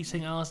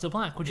dominating Aleister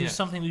Black, which is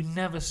something we've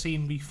never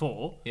seen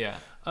before. Yeah.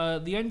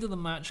 The end of the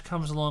match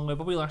comes along where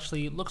Bobby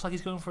Lashley looks like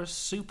he's going for a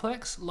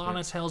suplex.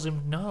 Lana tells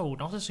him, no,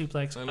 not a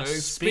suplex, a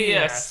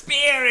spear.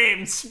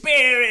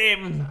 Spear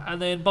him!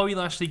 And then Bobby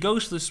Lashley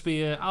goes to the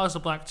spear.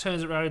 Aleister Black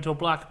turns it around into a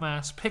black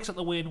mass, picks up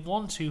the win,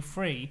 1, 2,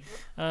 3.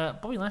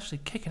 Bobby Lashley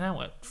kicking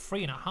out at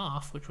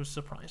 3.5, which was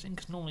surprising,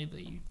 because normally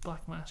the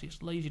black mass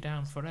just lays you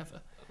down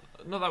forever.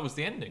 No, that was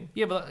the ending.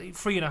 Yeah, but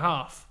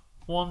 3.5.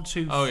 1,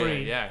 2, 3. Oh,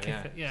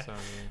 yeah. So,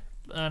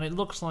 and it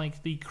looks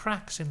like the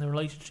cracks in the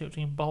relationship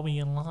between Bobby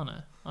and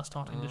Lana are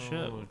starting to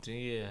show. Oh,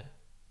 dear.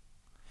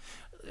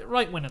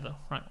 Right winner, though.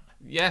 Right winner.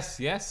 Yes.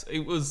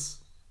 It's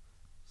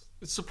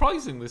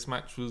surprising this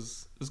match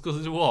was as good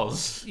as it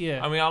was.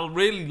 Yeah. I mean, I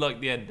really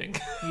like the ending.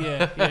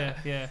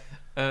 Yeah.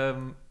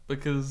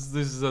 Because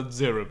this is a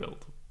 0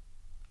 build.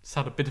 Just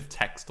had a bit of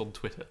text on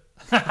Twitter.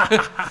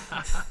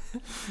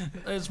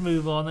 Let's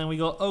move on. Then we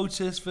got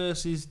Otis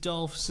versus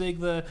Dolph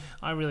Ziggler.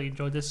 I really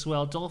enjoyed this as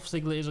well. Dolph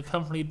Ziggler is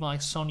accompanied by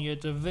Sonya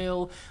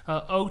Deville.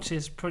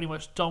 Otis pretty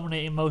much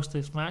dominating most of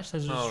this match.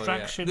 There's a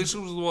distraction. This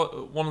was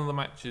one of the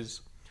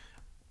matches.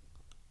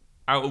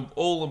 Out of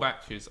all the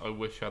matches, I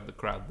wish I had the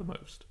crowd the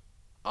most.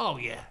 Oh,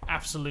 yeah,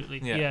 absolutely.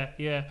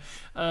 Yeah.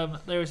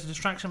 There is a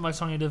distraction by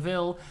Sonya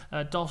Deville.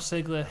 Dolph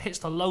Ziggler hits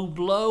the low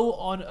blow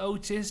on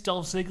Otis.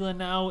 Dolph Ziggler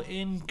now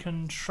in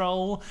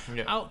control.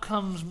 Yeah. Out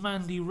comes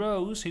Mandy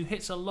Rose, who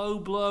hits a low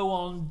blow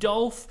on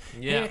Dolph.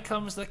 Yeah. Here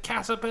comes the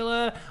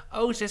Caterpillar.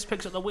 Otis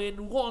picks up the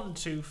win. 1,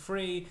 2,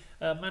 3.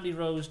 Mandy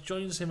Rose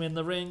joins him in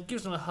the ring,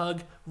 gives him a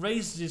hug,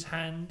 raises his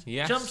hand,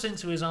 jumps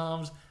into his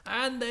arms,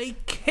 and they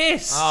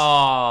kiss.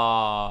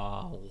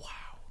 Oh, wow.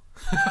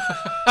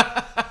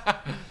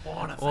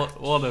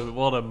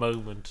 What a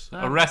moment.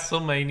 A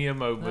WrestleMania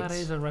moment. That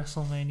is a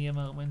WrestleMania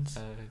moment.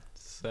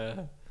 It's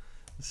the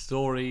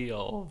story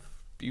of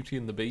Beauty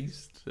and the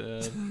Beast.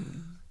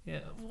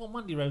 Yeah, well,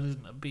 Mandy Rose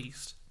isn't a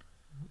beast.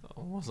 I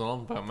wasn't on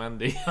about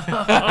Mandy.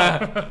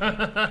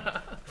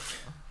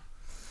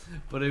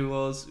 But it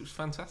was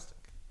fantastic.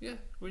 Yeah,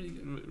 really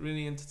good.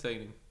 Really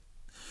entertaining.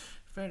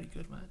 Very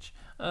good match.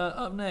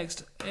 Up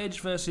next,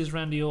 Edge versus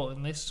Randy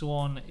Orton. This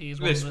one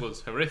is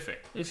was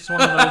horrific. This is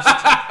one of the most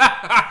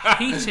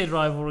heated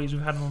rivalries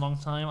we've had in a long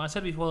time. I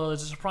said before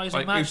there's a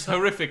surprising match. It's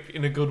horrific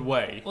in a good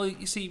way. Well,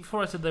 you see,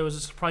 before I said there was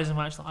a surprising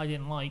match that I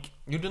didn't like.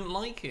 You didn't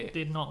like it?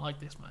 Did not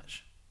like this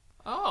match.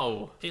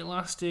 Oh. It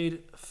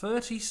lasted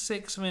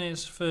 36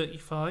 minutes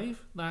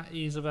 35. That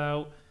is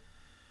about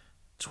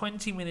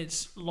 20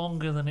 minutes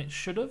longer than it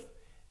should have.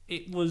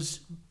 It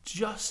was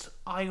just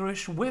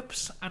Irish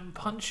whips and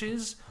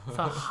punches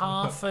for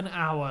half an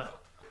hour.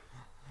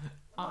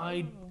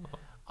 I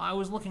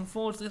was looking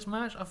forward to this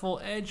match. I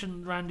thought Edge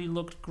and Randy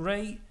looked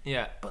great.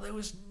 Yeah. But there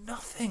was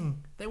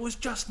nothing. There was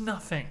just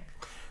nothing.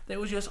 There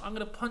was just, I'm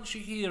going to punch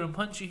you here and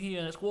punch you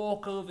here. Let's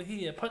walk over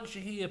here. Punch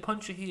you here,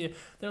 punch you here.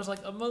 There was like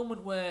a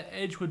moment where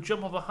Edge would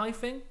jump off a high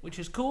thing, which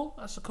is cool.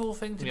 That's a cool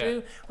thing to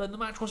do. But then the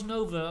match wasn't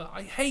over.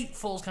 I hate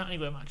Falls Count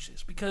Anywhere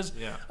matches because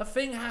a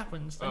thing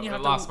happens. Then you have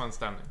last man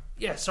standing.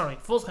 Yeah, sorry.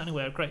 Falls Count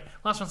Anywhere, great.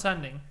 Last man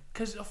standing.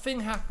 Because a thing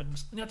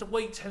happens, and you have to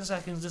wait 10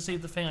 seconds to see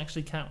if the thing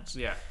actually counts.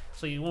 Yeah.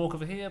 So you walk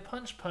over here,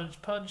 punch,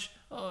 punch, punch.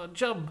 Oh,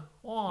 jump.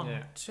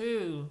 1,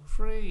 2,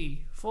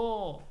 3,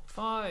 4,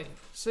 5,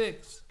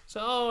 6. So,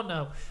 oh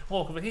no.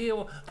 Walk over here,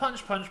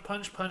 punch, punch,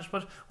 punch, punch,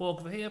 punch. Walk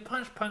over here,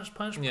 punch, punch,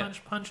 punch,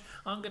 punch, punch.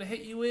 I'm going to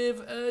hit you with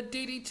a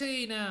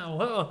DDT now.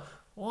 Oh,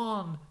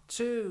 1,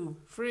 2,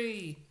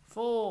 3,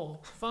 4,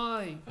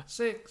 5,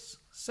 6,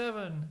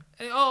 7,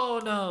 8. Oh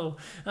no.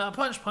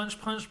 Punch, punch,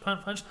 punch,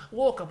 punch, punch.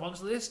 Walk up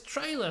onto this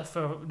trailer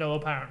for no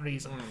apparent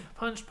reason.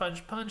 Punch,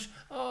 punch, punch.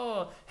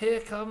 Oh, here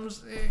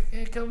comes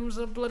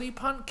a bloody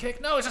punt kick.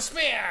 No, it's a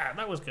spear.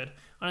 That was good.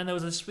 And then there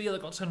was a spear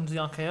that got turned into the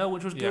RKO,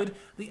 which was good.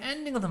 The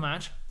ending of the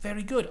match,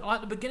 very good. I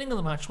like the beginning of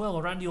the match well,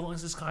 where Randy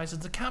Orton's disguised as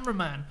the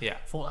cameraman. Yeah.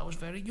 Thought that was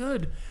very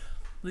good.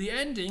 The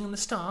ending and the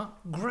start,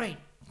 great.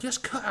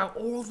 Just cut out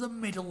all of the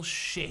middle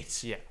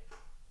shit. Yeah.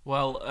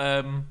 Well,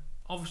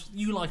 obviously,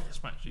 you like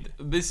this match, you?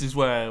 This is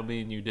where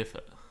me and you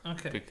differ.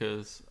 Okay.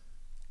 Because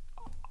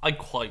I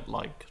quite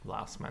like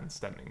last man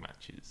standing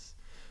matches.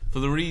 For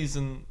the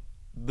reason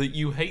that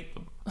you hate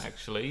them,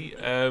 actually.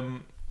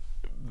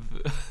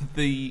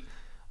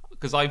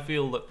 Because I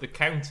feel that the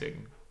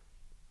counting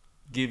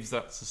gives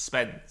that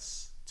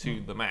suspense to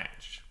the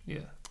match,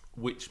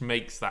 which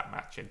makes that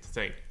match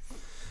entertaining.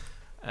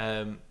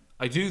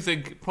 I do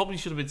think it probably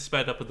should have been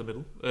sped up at the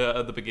middle,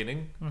 at the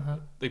beginning.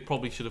 They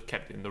probably should have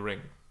kept it in the ring.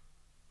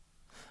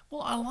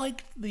 Well, I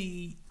liked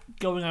the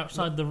going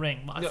outside the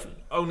ring. But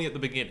only at the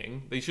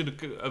beginning. They should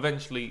have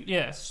eventually...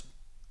 Yes.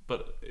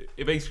 But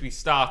it basically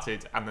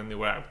started and then they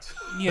were out.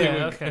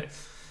 Okay.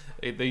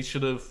 They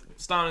should have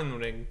started in the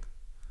ring,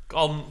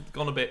 gone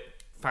a bit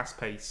fast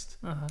paced,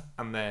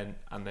 and then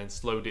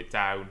slowed it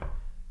down,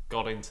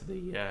 got into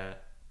the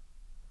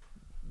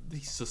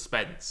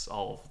suspense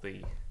of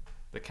the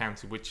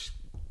counter, which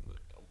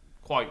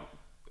quite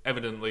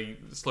evidently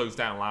slows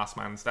down last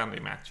man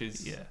standing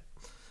matches. Yeah,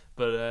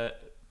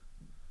 but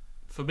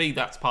for me,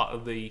 that's part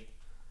of the.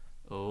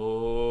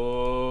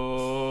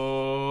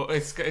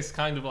 It's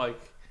kind of like,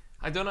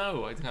 I don't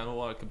know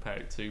what I compare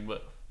it to,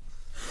 but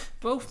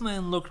both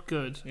men looked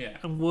good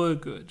and were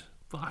good.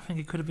 But I think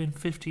it could have been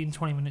 15,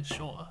 20 minutes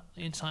shorter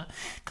the entire.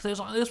 Because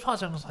there's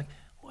parts where I was like,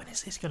 when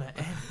is this going to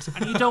end?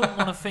 And you don't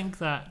want to think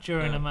that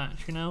during a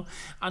match, you know?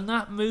 And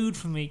that mood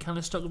for me kind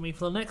of stuck with me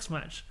for the next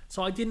match.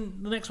 So the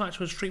next match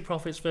was Street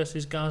Profits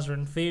versus Garza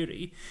and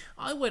Theory.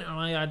 I went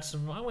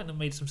and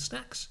made some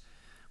snacks.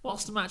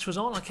 Whilst the match was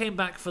on, I came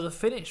back for the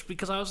finish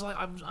because I was like,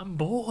 I'm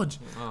bored.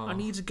 I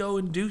need to go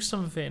and do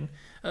something.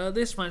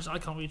 This match, I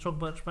can't really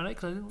talk much about it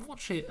because I didn't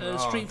watch it.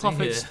 Street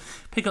Profits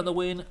pick up the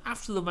win.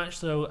 After the match,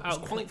 though... It was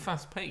quite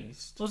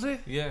fast-paced. Was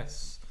it?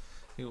 Yes.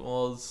 It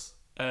was...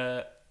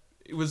 it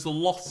was a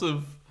lot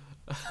of...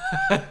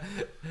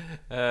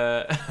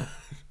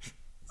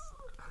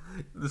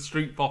 the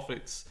Street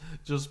Profits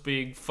just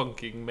being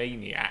funking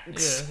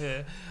maniacs.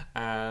 Yeah.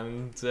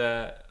 And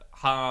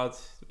hard...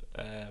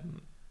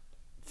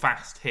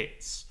 fast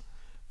hits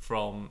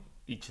from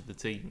each of the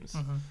teams.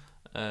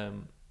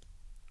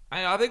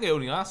 I think it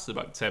only lasted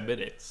about 10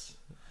 minutes.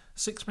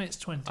 6 minutes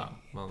 20. Oh,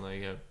 well, there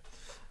you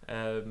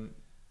go.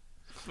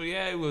 But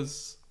yeah, it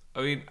was...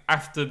 I mean,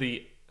 after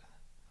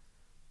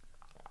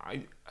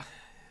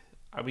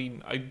I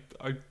mean, I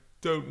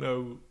don't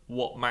know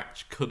what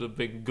match could have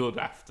been good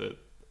after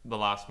the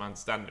Last Man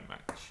Standing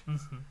match.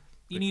 Mm-hmm.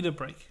 You need a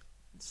break.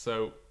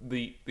 So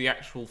the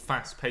actual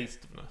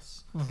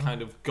fast-pacedness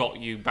kind of got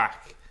you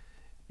back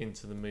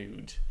into the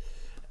mood,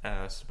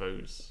 I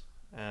suppose.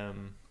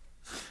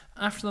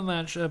 After the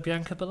match,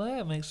 Bianca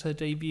Belair makes her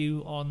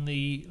debut on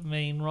the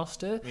main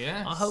roster.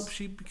 Yes. I hope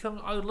she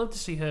becomes... I would love to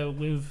see her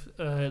with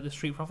the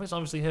Street Profits.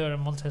 Obviously, her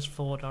and Montez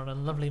Ford are a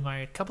lovely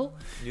married couple.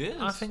 Yes.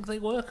 I think they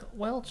work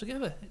well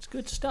together. It's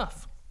good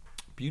stuff.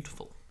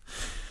 Beautiful.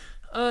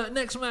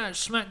 Next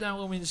match, SmackDown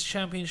Women's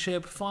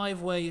Championship,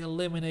 5-way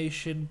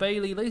elimination.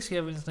 Bayley, Lacey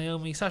Evans,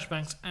 Naomi, Sasha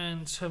Banks,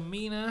 and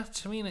Tamina.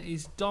 Tamina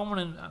is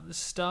dominant at the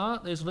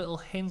start. There's a little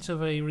hint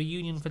of a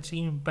reunion for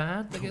Team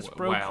Bad that gets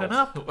broken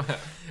up.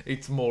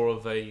 It's more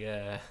of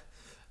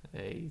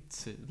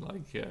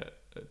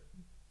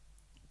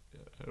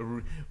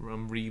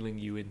I'm reeling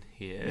you in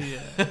here.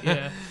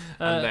 Yeah.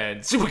 And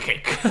then super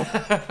kick.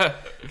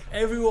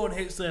 Everyone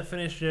hits their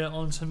finisher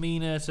on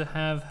Tamina to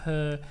have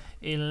her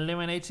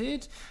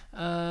eliminated.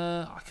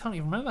 I can't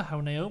even remember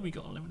how Naomi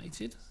got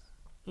eliminated.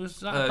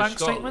 Was that a bank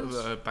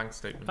statement? Bank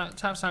statement.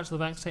 Taps out to the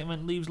bank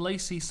statement, leaves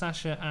Lacey,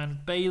 Sasha,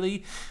 and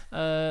Bayley.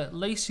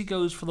 Lacey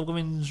goes for the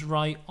women's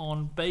right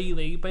on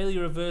Bayley. Bayley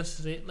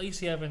reverses it.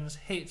 Lacey Evans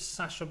hits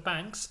Sasha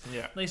Banks.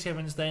 Yeah. Lacey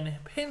Evans then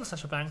pins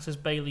Sasha Banks as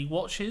Bayley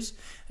watches.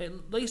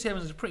 Lacey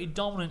Evans is pretty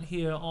dominant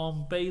here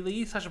on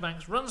Bayley. Sasha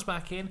Banks runs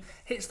back in,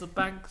 hits the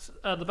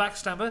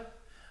backstabber,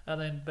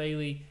 and then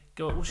Bayley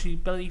was she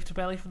belly to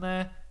belly from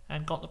there?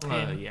 And got the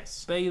pin.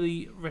 Yes.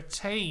 Bayley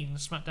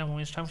retains SmackDown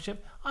Women's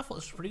Championship. I thought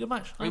this was a pretty good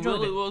match. I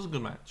enjoyed it. It was a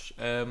good match.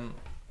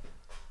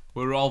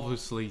 We're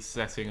obviously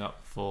setting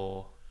up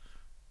for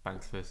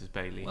Banks versus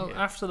Bayley. Well,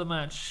 after the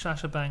match,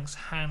 Sasha Banks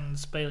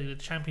hands Bayley the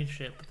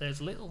championship. There's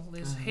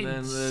hints.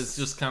 Then there's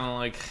just kind of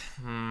like,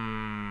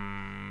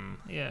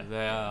 Yeah.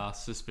 They are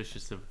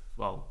suspicious of,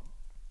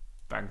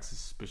 Banks is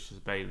suspicious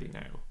of Bayley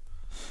now.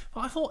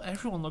 But I thought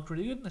everyone looked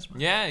really good in this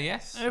match. Yeah,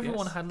 yes.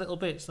 Everyone had little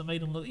bits that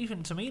made them look...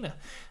 Even Tamina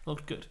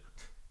looked good.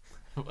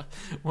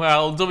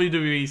 Well,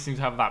 WWE seems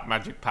to have that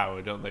magic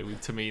power, don't they,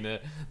 with Tamina?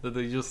 That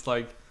they just,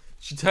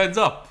 she turns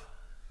up,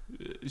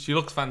 she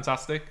looks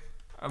fantastic,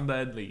 and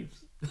then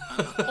leaves.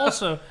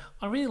 Also,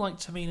 I really like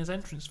Tamina's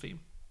entrance theme.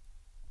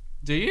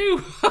 Do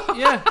you?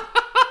 Yeah.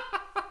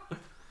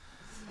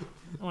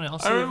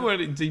 I remember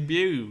when it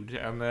debuted,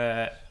 and...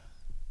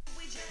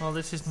 well,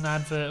 this is an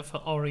advert for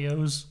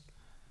Oreos.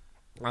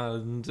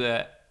 And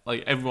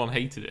everyone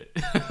hated it.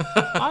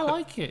 I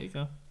like it. You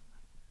go.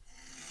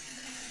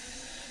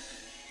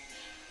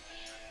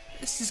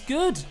 This is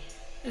good.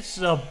 This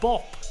is a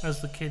bop,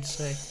 as the kids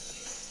say.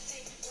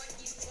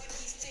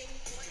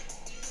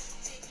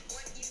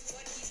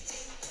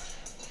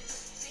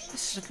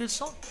 This is a good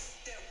song.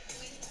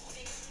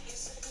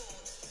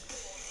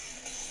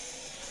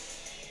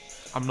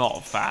 I'm not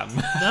a fan.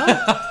 No?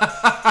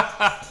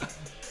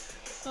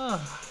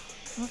 Oh,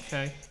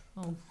 okay.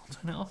 I'll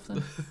turn it off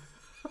then.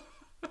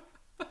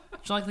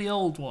 Do you like the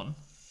old one?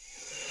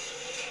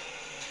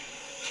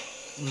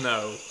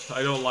 No,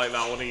 I don't like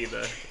that one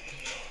either.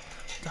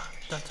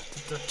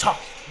 Talk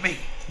me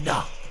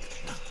no.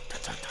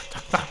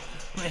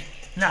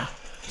 No.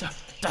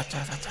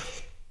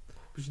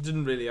 But she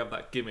didn't really have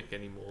that gimmick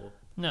anymore.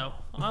 No,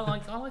 I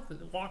like the.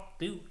 What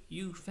do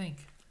you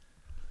think?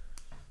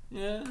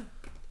 Yeah.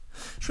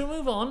 Should we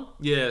move on?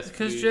 Yes.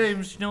 Because please.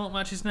 James, you know what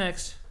match is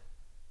next?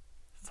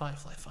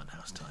 Firefly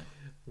Funhouse time.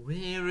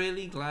 We're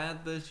really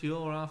glad that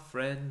you're our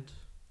friend.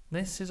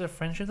 This is a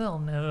friendship that'll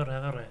never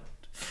ever end.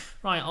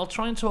 Right, I'll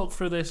try and talk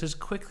through this as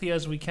quickly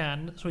as we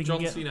can. So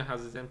John Cena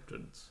has his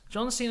entrance.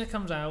 John Cena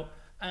comes out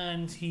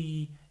and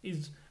he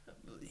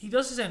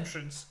does his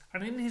entrance,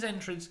 and in his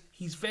entrance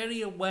he's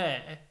very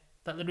aware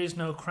that there is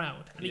no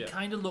crowd, and he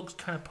kind of looks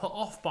kind of put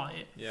off by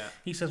it. Yeah.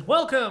 He says,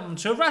 "Welcome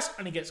to Wrestlemania,"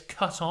 and he gets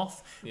cut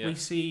off. Yeah. We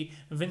see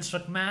Vince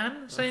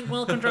McMahon saying,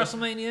 "Welcome to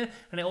Wrestlemania,"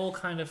 and it all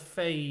kind of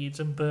fades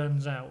and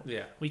burns out.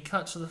 Yeah. We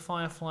cut to the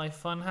Firefly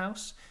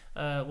Funhouse,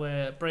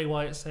 where Bray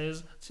Wyatt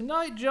says,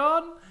 "Tonight,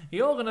 John,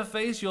 you're going to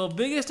face your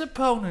biggest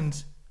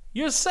opponent,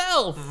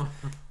 yourself."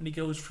 And he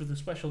goes through the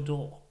special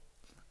door.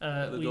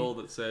 The door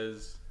that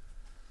says,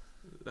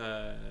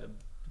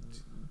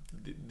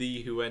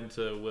 "Thee who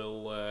enter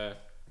will..."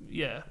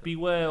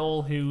 beware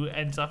all who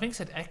enter. I think it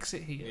said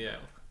exit here. Yeah.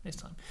 This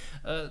time.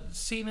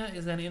 Cena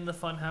is then in the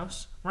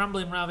Funhouse.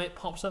 Rambling Rabbit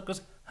pops up, goes,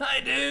 "Hi,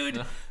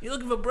 dude. You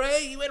looking for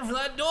Bray? You went for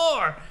that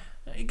door.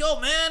 There you go,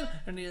 man."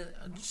 And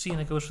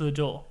Cena goes through the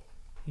door.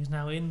 He's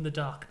now in the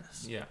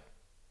darkness. Yeah.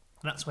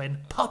 And that's when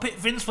Puppet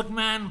Vince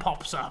McMahon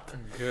pops up.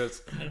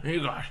 Because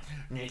You got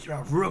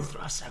your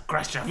ruthless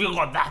aggression. You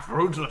got that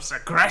ruthless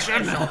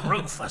aggression.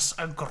 Ruthless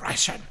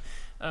aggression.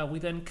 We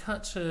then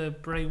cut to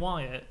Bray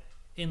Wyatt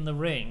in the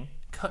ring,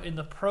 cut in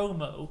the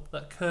promo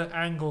that Kurt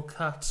Angle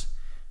cut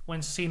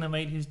when Cena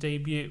made his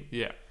debut.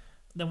 Yeah.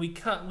 Then we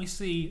cut and we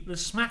see the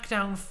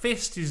SmackDown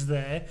Fist is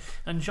there,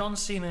 and John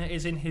Cena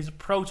is in his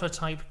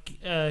prototype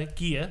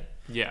gear.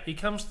 Yeah. He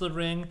comes to the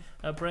ring.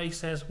 Bray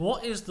says,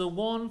 "What is the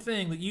one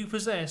thing that you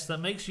possess that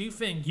makes you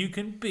think you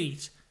can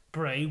beat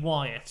Bray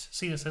Wyatt?"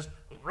 Cena says,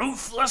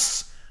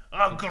 "Ruthless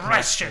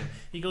aggression."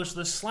 He goes to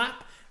the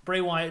slap.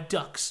 Bray Wyatt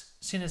ducks.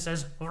 Cena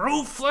says,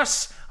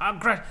 "Ruthless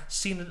aggression."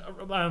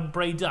 Cena,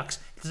 Bray ducks.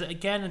 He does it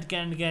again and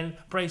again and again.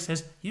 Bray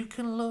says, "You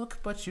can look,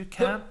 but you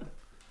can't."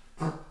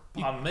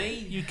 On me?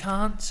 You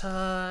can't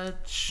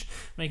touch.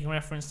 Making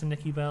reference to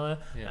Nikki Bella.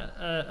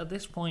 Yeah. At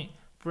this point,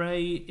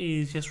 Bray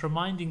is just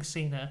reminding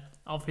Cena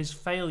of his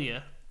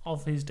failure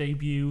of his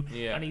debut,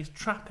 and he's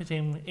trapping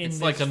him in It's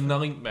this... like a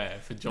nightmare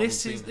for John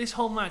Cena. This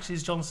whole match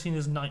is John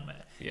Cena's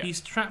nightmare. Yeah.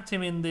 He's trapped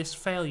him in this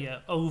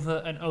failure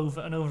over and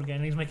over and over again,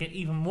 and he's making it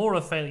even more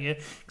a failure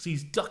because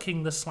he's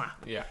ducking the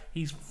slap. Yeah.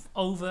 He's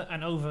over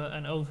and over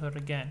and over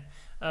again.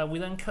 We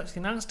then cut to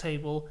the announce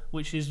table,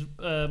 which is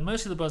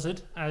Mercy the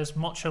Buzzard as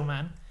Macho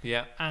Man.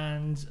 Yeah.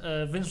 And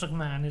Vince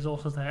McMahon is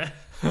also there.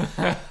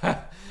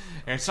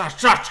 It's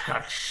such good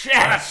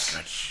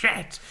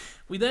shit.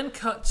 We then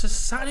cut to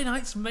Saturday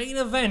night's main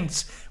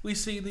event. We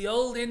see the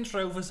old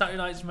intro for Saturday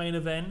night's main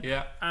event.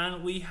 Yeah.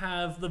 And we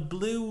have the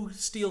blue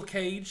steel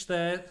cage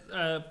there.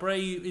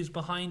 Bray is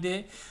behind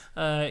it.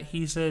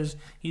 He says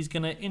he's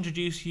going to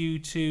introduce you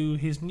to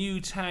his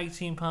new tag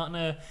team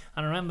partner.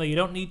 And remember, you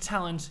don't need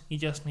talent, you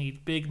just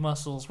need big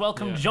muscles.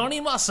 Welcome, Johnny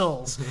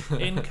Muscles.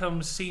 In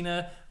comes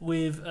Cena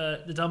with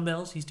the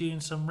dumbbells. He's doing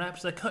some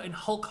reps. They're cutting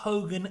Hulk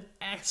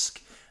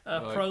Hogan-esque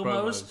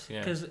promos.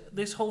 Because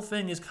this whole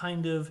thing is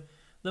kind of...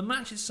 The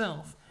match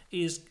itself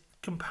is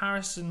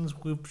comparisons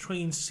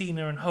between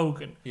Cena and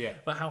Hogan. Yeah.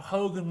 But how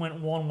Hogan went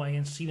one way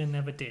and Cena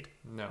never did.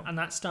 No. And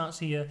that starts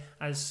here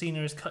as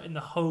Cena is cutting the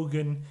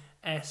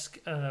Hogan-esque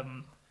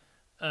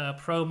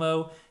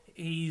promo.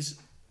 He's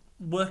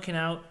working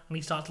out and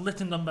he starts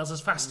lifting dumbbells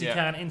as fast as he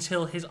can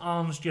until his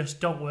arms just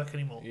don't work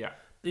anymore. Yeah.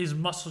 His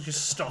muscles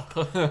just stop.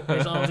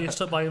 His arms are just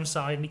stuck by his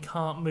side and he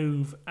can't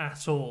move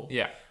at all.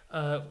 Yeah.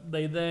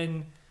 They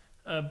then...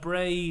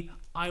 Bray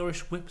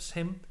Irish whips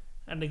him.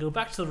 And they go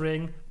back to the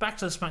ring, back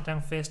to the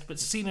SmackDown fist, but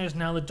Cena is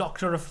now the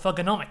doctor of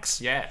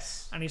thugonomics.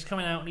 Yes. And he's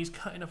coming out and he's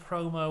cutting a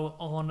promo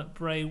on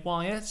Bray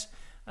Wyatt,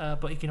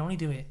 but he can only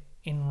do it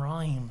in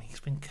rhyme. He's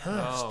been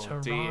cursed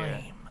to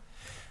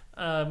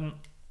rhyme.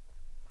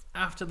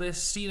 After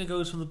this, Cena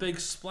goes for the big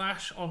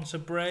splash onto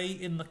Bray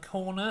in the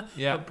corner,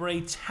 but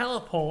Bray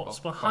teleports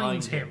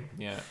behind him.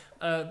 Yeah.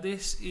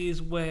 This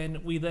is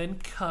when we then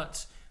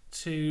cut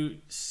to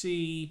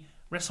see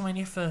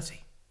WrestleMania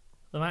 30.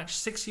 The match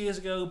 6 years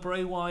ago,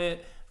 Bray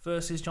Wyatt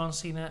versus John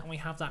Cena, and we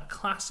have that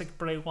classic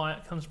Bray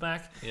Wyatt comes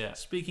back,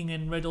 speaking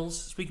in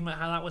riddles, speaking about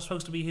how that was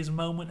supposed to be his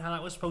moment, how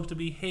that was supposed to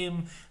be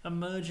him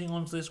emerging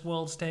onto this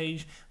world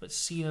stage, but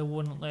Cena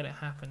wouldn't let it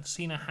happen.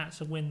 Cena had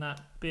to win that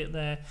bit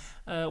there.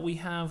 We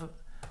have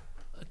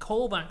a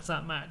callback to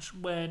that match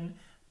when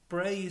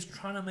Bray is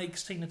trying to make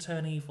Cena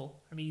turn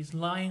evil, and he's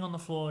lying on the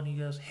floor and he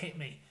goes, "Hit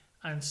me,"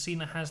 and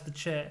Cena has the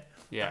chair.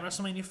 At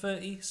WrestleMania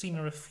 30,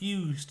 Cena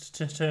refused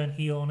to turn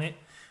heel on it.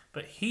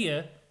 But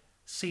here,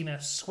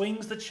 Cena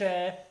swings the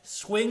chair,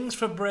 swings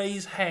for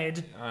Bray's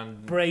head,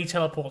 and Bray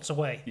teleports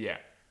away. Yeah.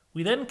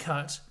 We then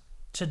cut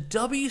to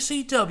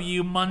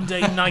WCW Monday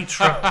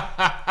Nitro.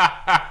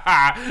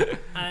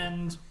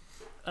 And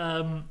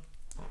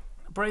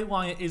Bray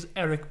Wyatt is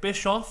Eric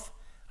Bischoff.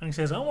 And he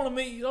says, I want to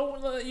let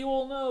you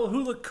all know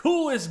who the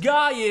coolest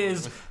guy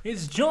is.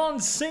 It's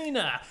John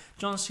Cena.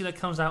 John Cena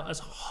comes out as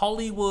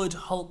Hollywood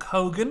Hulk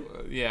Hogan.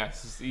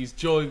 Yes, he's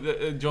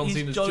joined. John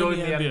Cena's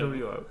joined the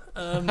NWO.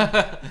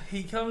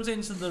 He comes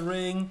into the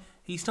ring.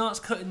 He starts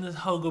cutting the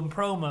Hogan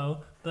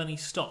promo, but then he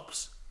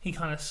stops. He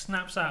kind of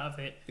snaps out of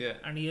it. Yeah.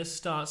 And he just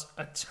starts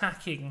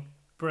attacking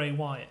Bray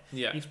Wyatt.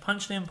 Yeah. He's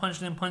punching him.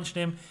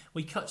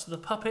 We cut to the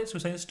puppets. We're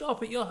saying,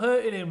 stop it, you're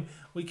hurting him.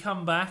 We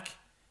come back.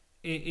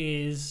 It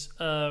is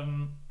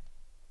Huskus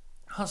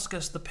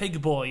the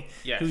Pig Boy,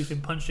 who he's been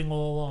punching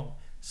all along.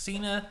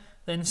 Cena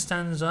then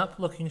stands up,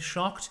 looking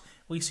shocked.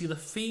 We see the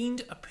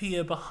Fiend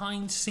appear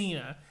behind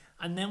Cena,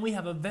 and then we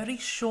have a very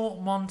short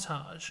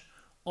montage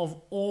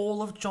of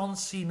all of John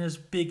Cena's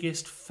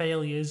biggest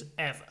failures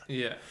ever.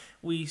 Yeah.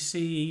 We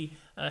see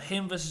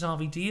him versus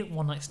RVD at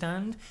One Night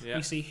Stand. Yeah.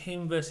 We see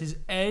him versus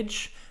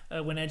Edge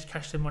when Edge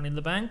cashed in Money in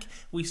the Bank.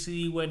 We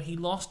see when he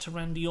lost to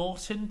Randy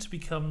Orton to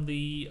become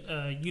the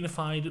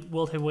unified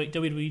World Heavyweight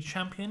WWE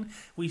Champion.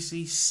 We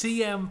see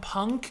CM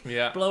Punk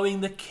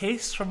blowing the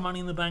kiss from Money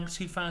in the Bank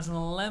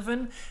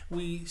 2011.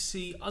 We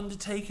see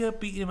Undertaker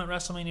beating him at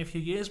WrestleMania a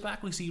few years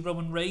back. We see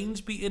Roman Reigns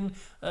beating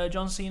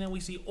John Cena. We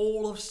see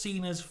all of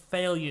Cena's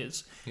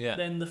failures. Yeah.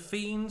 Then the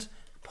Fiend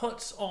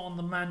puts on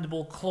the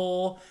mandible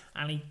claw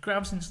and he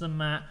grabs into the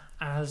mat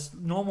as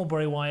normal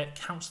Bray Wyatt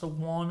counts the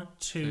 1,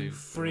 2,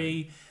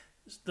 3.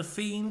 The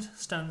Fiend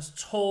stands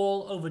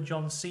tall over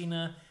John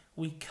Cena.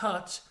 We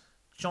cut.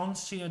 John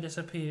Cena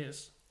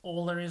disappears.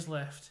 All there is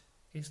left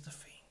is the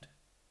Fiend.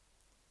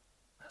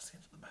 That's the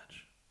end of the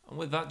match. And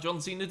with that, John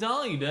Cena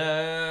died.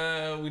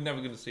 We're never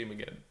going to see him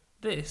again.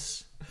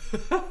 This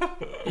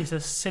is a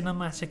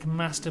cinematic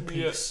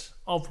masterpiece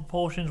of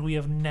proportions we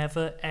have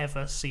never,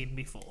 ever seen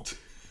before.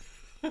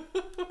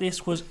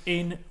 This was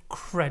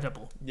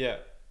incredible. Yeah.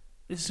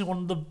 This is one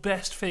of the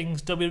best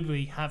things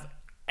WWE have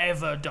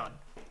ever done.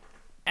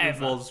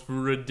 Ever. It was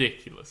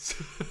ridiculous.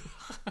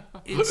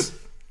 It's...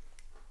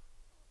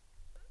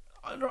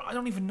 I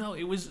don't even know.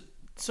 It was...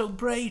 So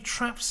Bray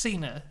trapped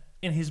Cena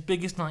in his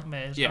biggest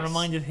nightmares and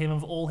reminded him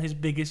of all his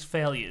biggest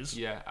failures.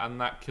 Yeah, and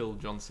that killed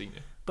John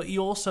Cena. But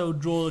you also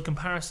draw the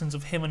comparisons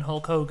of him and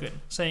Hulk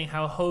Hogan, saying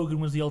how Hogan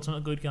was the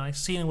ultimate good guy,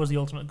 Cena was the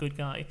ultimate good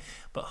guy,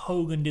 but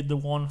Hogan did the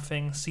one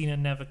thing Cena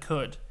never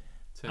could,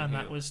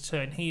 that was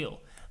turn heel.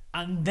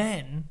 And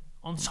then,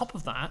 on top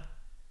of that,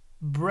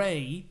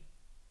 Bray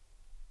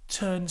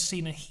turned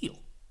Cena heel.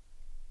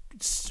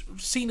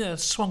 Cena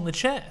swung the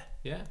chair.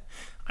 Yeah.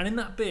 And in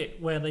that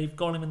bit where they've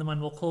got him in the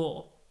mandible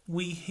claw,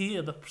 we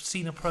hear the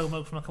Cena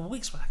promo from a couple of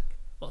weeks back.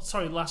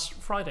 Last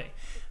Friday,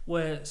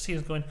 where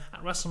Cena's going,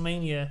 at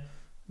WrestleMania,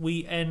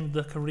 we end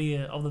the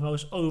career of the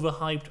most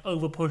overhyped,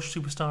 overpushed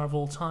superstar of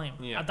all time.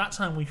 Yeah. At that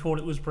time, we thought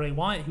it was Bray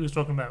Wyatt he was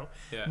talking about.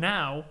 Yeah.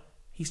 Now,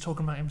 he's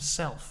talking about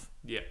himself.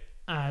 Yeah.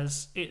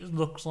 As it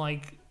looks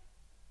like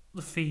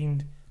The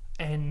Fiend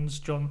ends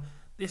John.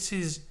 This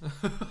is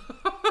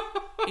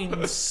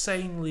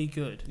insanely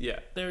good.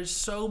 Yeah. There is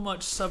so much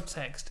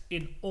subtext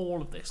in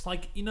all of this.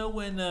 Like, you know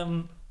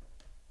when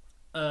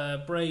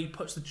Bray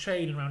puts the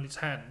chain around his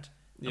hand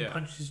and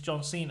punches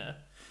John Cena?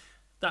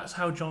 That's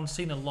how John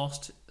Cena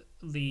lost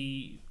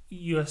the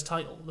US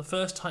title. The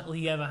first title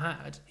he ever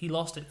had, he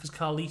lost it because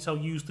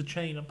Carlito used the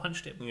chain and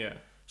punched him. Yeah.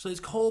 So there's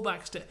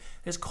callbacks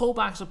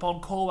upon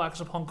callbacks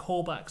upon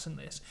callbacks in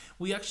this.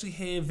 We actually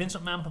hear Vince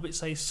McMahon puppet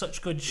say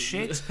such good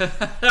shit.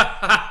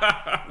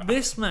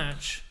 This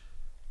match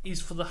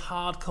is for the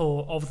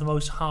hardcore of the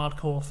most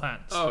hardcore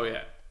fans. Oh,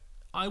 yeah.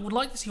 I would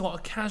like to see what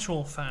a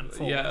casual fan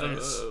thought of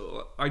this.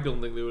 I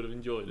don't think they would have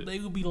enjoyed it. They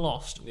would be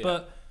lost. Yeah.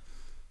 But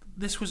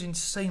this was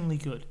insanely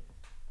good.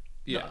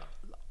 Yeah.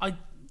 I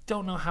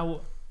don't know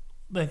how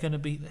they're going to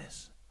beat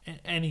this in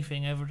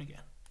anything ever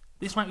again.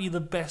 This might be the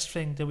best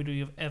thing WWE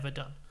have ever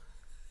done.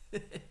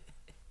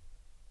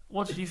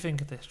 What did you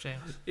think of this,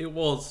 James? It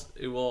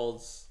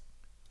was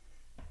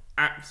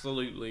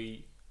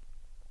absolutely...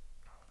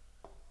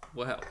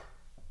 Well,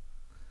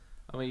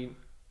 I mean,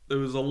 there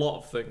was a lot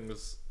of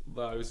things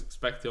that I was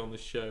expecting on the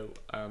show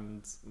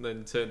and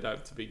then turned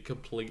out to be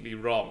completely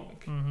wrong.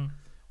 Mm-hmm.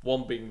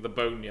 One being the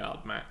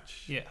Boneyard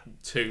match. Yeah.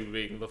 Two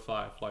being the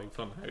Firefly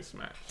Funhouse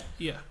match.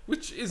 Yeah.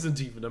 Which isn't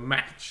even a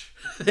match.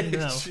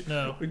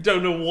 No. We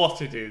don't know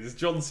what it is.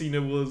 John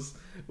Cena was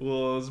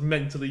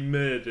mentally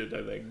murdered,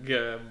 I think.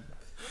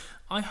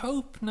 I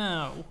hope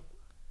now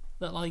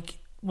that, like,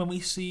 when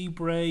we see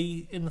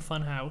Bray in the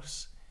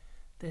Funhouse,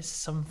 there's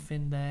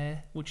something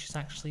there which is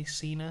actually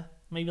Cena.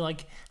 Maybe,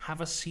 like,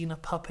 have a Cena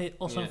puppet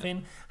or something.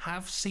 Yeah.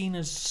 Have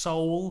Cena's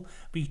soul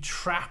be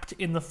trapped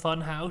in the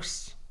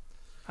Funhouse.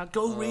 I'd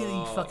go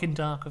really fucking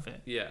dark with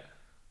it. Yeah.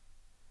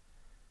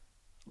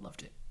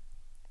 Loved it.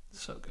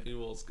 So good. It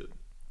was good.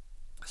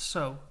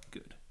 So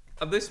good.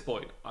 At this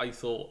point, I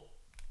thought,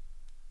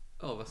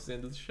 that's the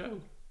end of the show.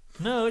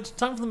 No, it's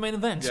time for the main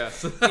event.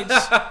 Yes.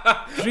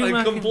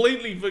 I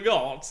completely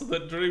forgot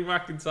that Drew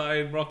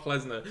McIntyre and Brock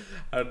Lesnar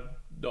had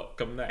not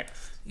come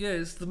next. Yeah,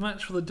 it's the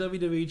match for the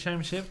WWE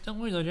Championship. Don't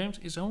worry though, James.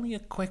 It's only a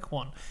quick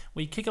one.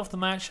 We kick off the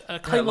match.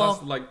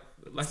 Claymore...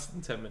 less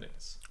than 10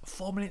 minutes.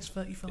 4 minutes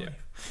 35. Yeah.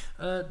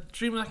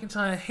 Drew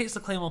McIntyre hits the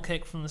Claymore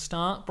kick from the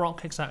start.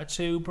 Brock kicks out at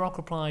 2. Brock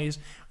replies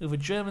with a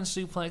German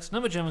suplex,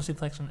 another German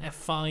suplex on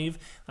F5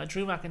 that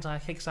Drew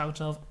McIntyre kicks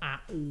out of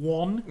at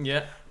 1.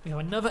 Yeah. We have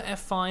another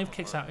F5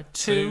 kicks out at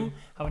 2.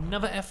 Have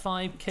another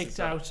F5 kicked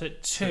out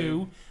at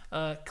 2.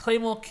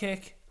 Claymore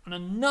kick and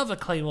another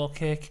Claymore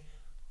kick.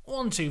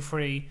 1, 2,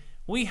 3.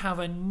 We have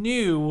a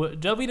new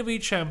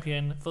WWE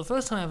champion. For the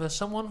first time ever,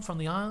 someone from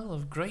the Isle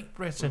of Great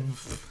Britain.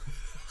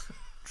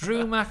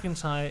 Drew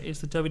McIntyre is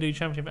the WWE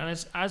champion,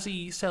 and as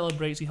he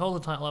celebrates, he holds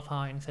the title up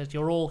high and he says,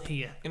 "You're all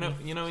here." You know,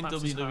 in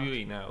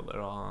WWE now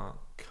there are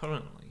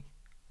currently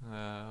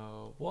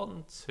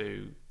 1,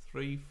 2,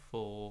 3,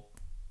 4,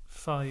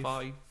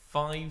 5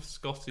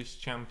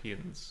 Scottish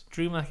champions.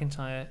 Drew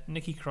McIntyre,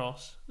 Nikki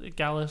Cross,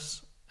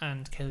 Gallus,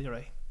 and Kaylee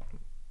Ray.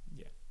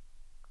 Yeah.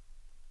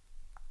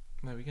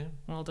 There we go.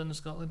 Well done to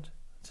Scotland.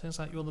 Turns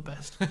out you're the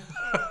best.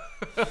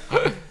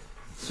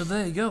 So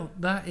there you go.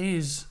 That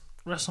is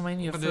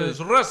WrestleMania. It is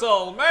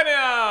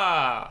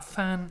WrestleMania!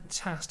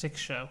 Fantastic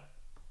show.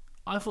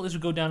 I thought this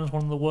would go down as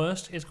one of the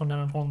worst. It's gone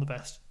down as one of the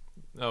best.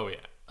 Oh, yeah.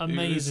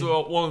 Amazing.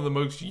 It's one of the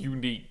most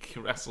unique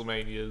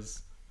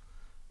WrestleManias.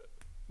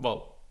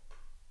 Well,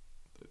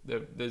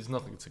 there's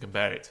nothing to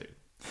compare it to.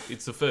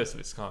 It's the first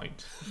of its kind.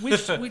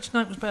 Which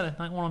night was better?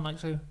 Night 1 or night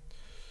 2?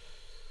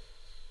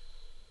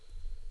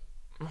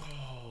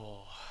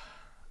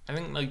 I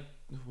think I'm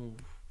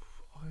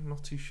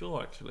not too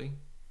sure, actually.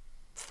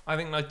 I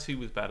think night 2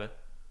 was better.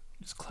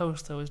 It's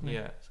close though, isn't it?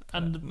 Yeah.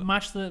 And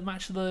match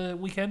of the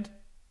weekend.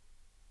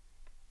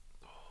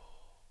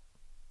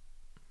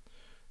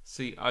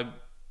 See, I'm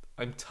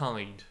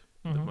tied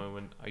at the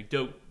moment. I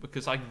don't,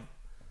 because of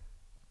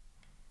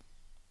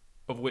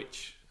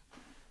which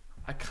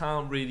I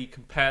can't really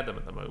compare them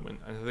at the moment.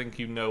 I think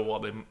you know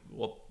what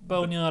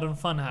Boneyard and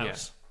Funhouse. Yeah.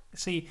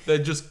 See, they're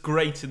just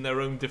great in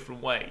their own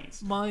different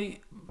ways. My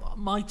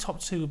top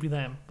two would be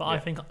them, but I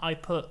think I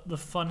put the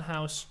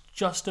Funhouse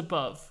just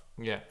above.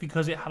 Yeah.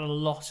 Because it had a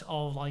lot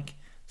of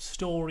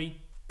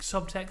story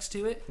subtext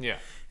to it. Yeah.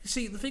 You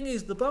see, the thing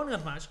is, the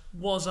Boneyard match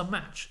was a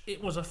match.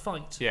 It was a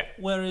fight. Yeah.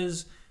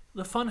 Whereas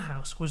the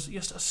Funhouse was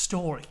just a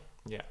story.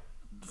 Yeah.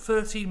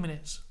 13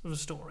 minutes of a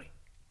story.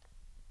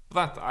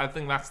 I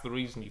think that's the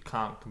reason you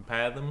can't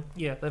compare them.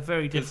 Yeah, they're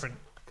very different.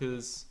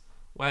 Because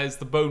whereas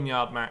the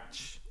Boneyard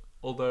match,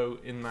 although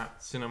in that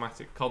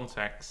cinematic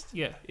context,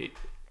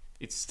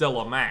 it's still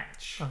a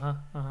match.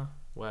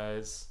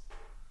 Whereas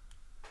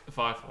the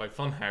Firefly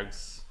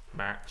Funhouse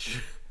match,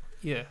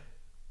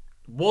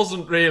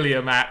 wasn't really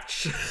a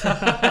match.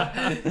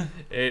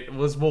 It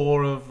was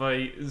more of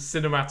a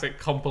cinematic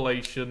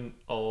compilation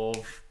of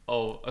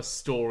a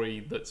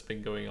story that's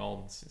been going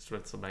on since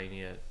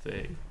WrestleMania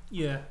 30.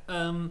 Yeah.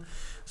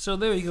 So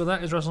there we go.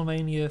 That is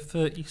WrestleMania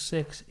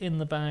 36 in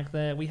the bag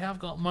there. We have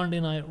got Monday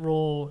Night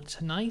Raw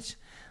tonight.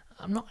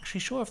 I'm not actually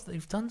sure if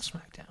they've done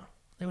SmackDown.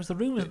 There was the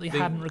rumours that they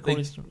hadn't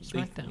recorded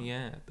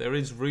SmackDown. There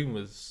is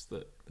rumours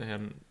that they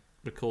hadn't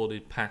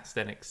recorded past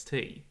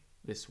NXT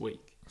this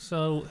week.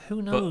 So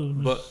who knows?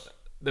 But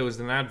there was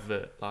an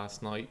advert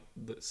last night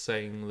that's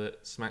saying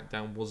that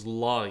SmackDown was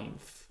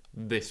live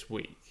this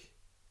week.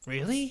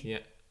 Really? Yeah.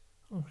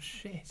 Oh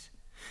shit.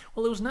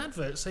 Well, there was an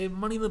advert saying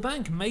Money in the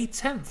Bank May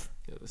 10th.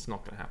 Yeah, that's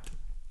not going to happen.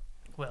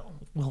 Well,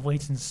 we'll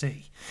wait and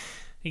see.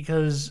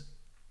 Because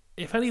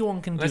if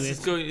anyone can do it,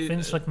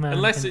 Vince McMahon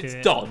unless can do it's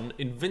it. done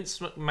in Vince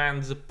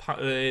McMahon's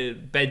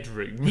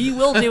bedroom. He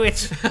will do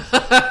it.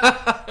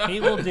 He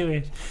will do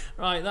it.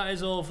 Right, that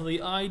is all for the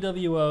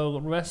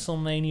IWO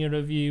WrestleMania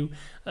review.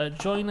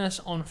 Join us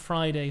on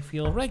Friday for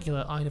your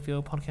regular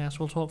IWO podcast.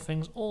 We'll talk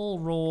things all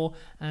Raw,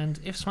 and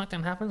if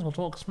SmackDown happens, we'll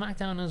talk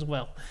SmackDown as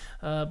well.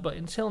 But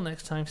until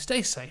next time,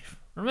 stay safe.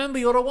 Remember,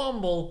 you're a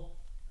Womble,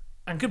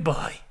 and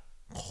goodbye.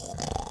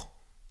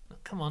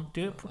 Come on,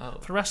 do it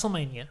for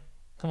WrestleMania.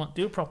 Come on,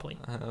 do it properly.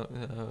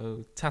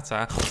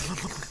 Ta-ta.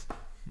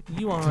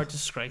 You are a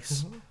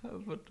disgrace.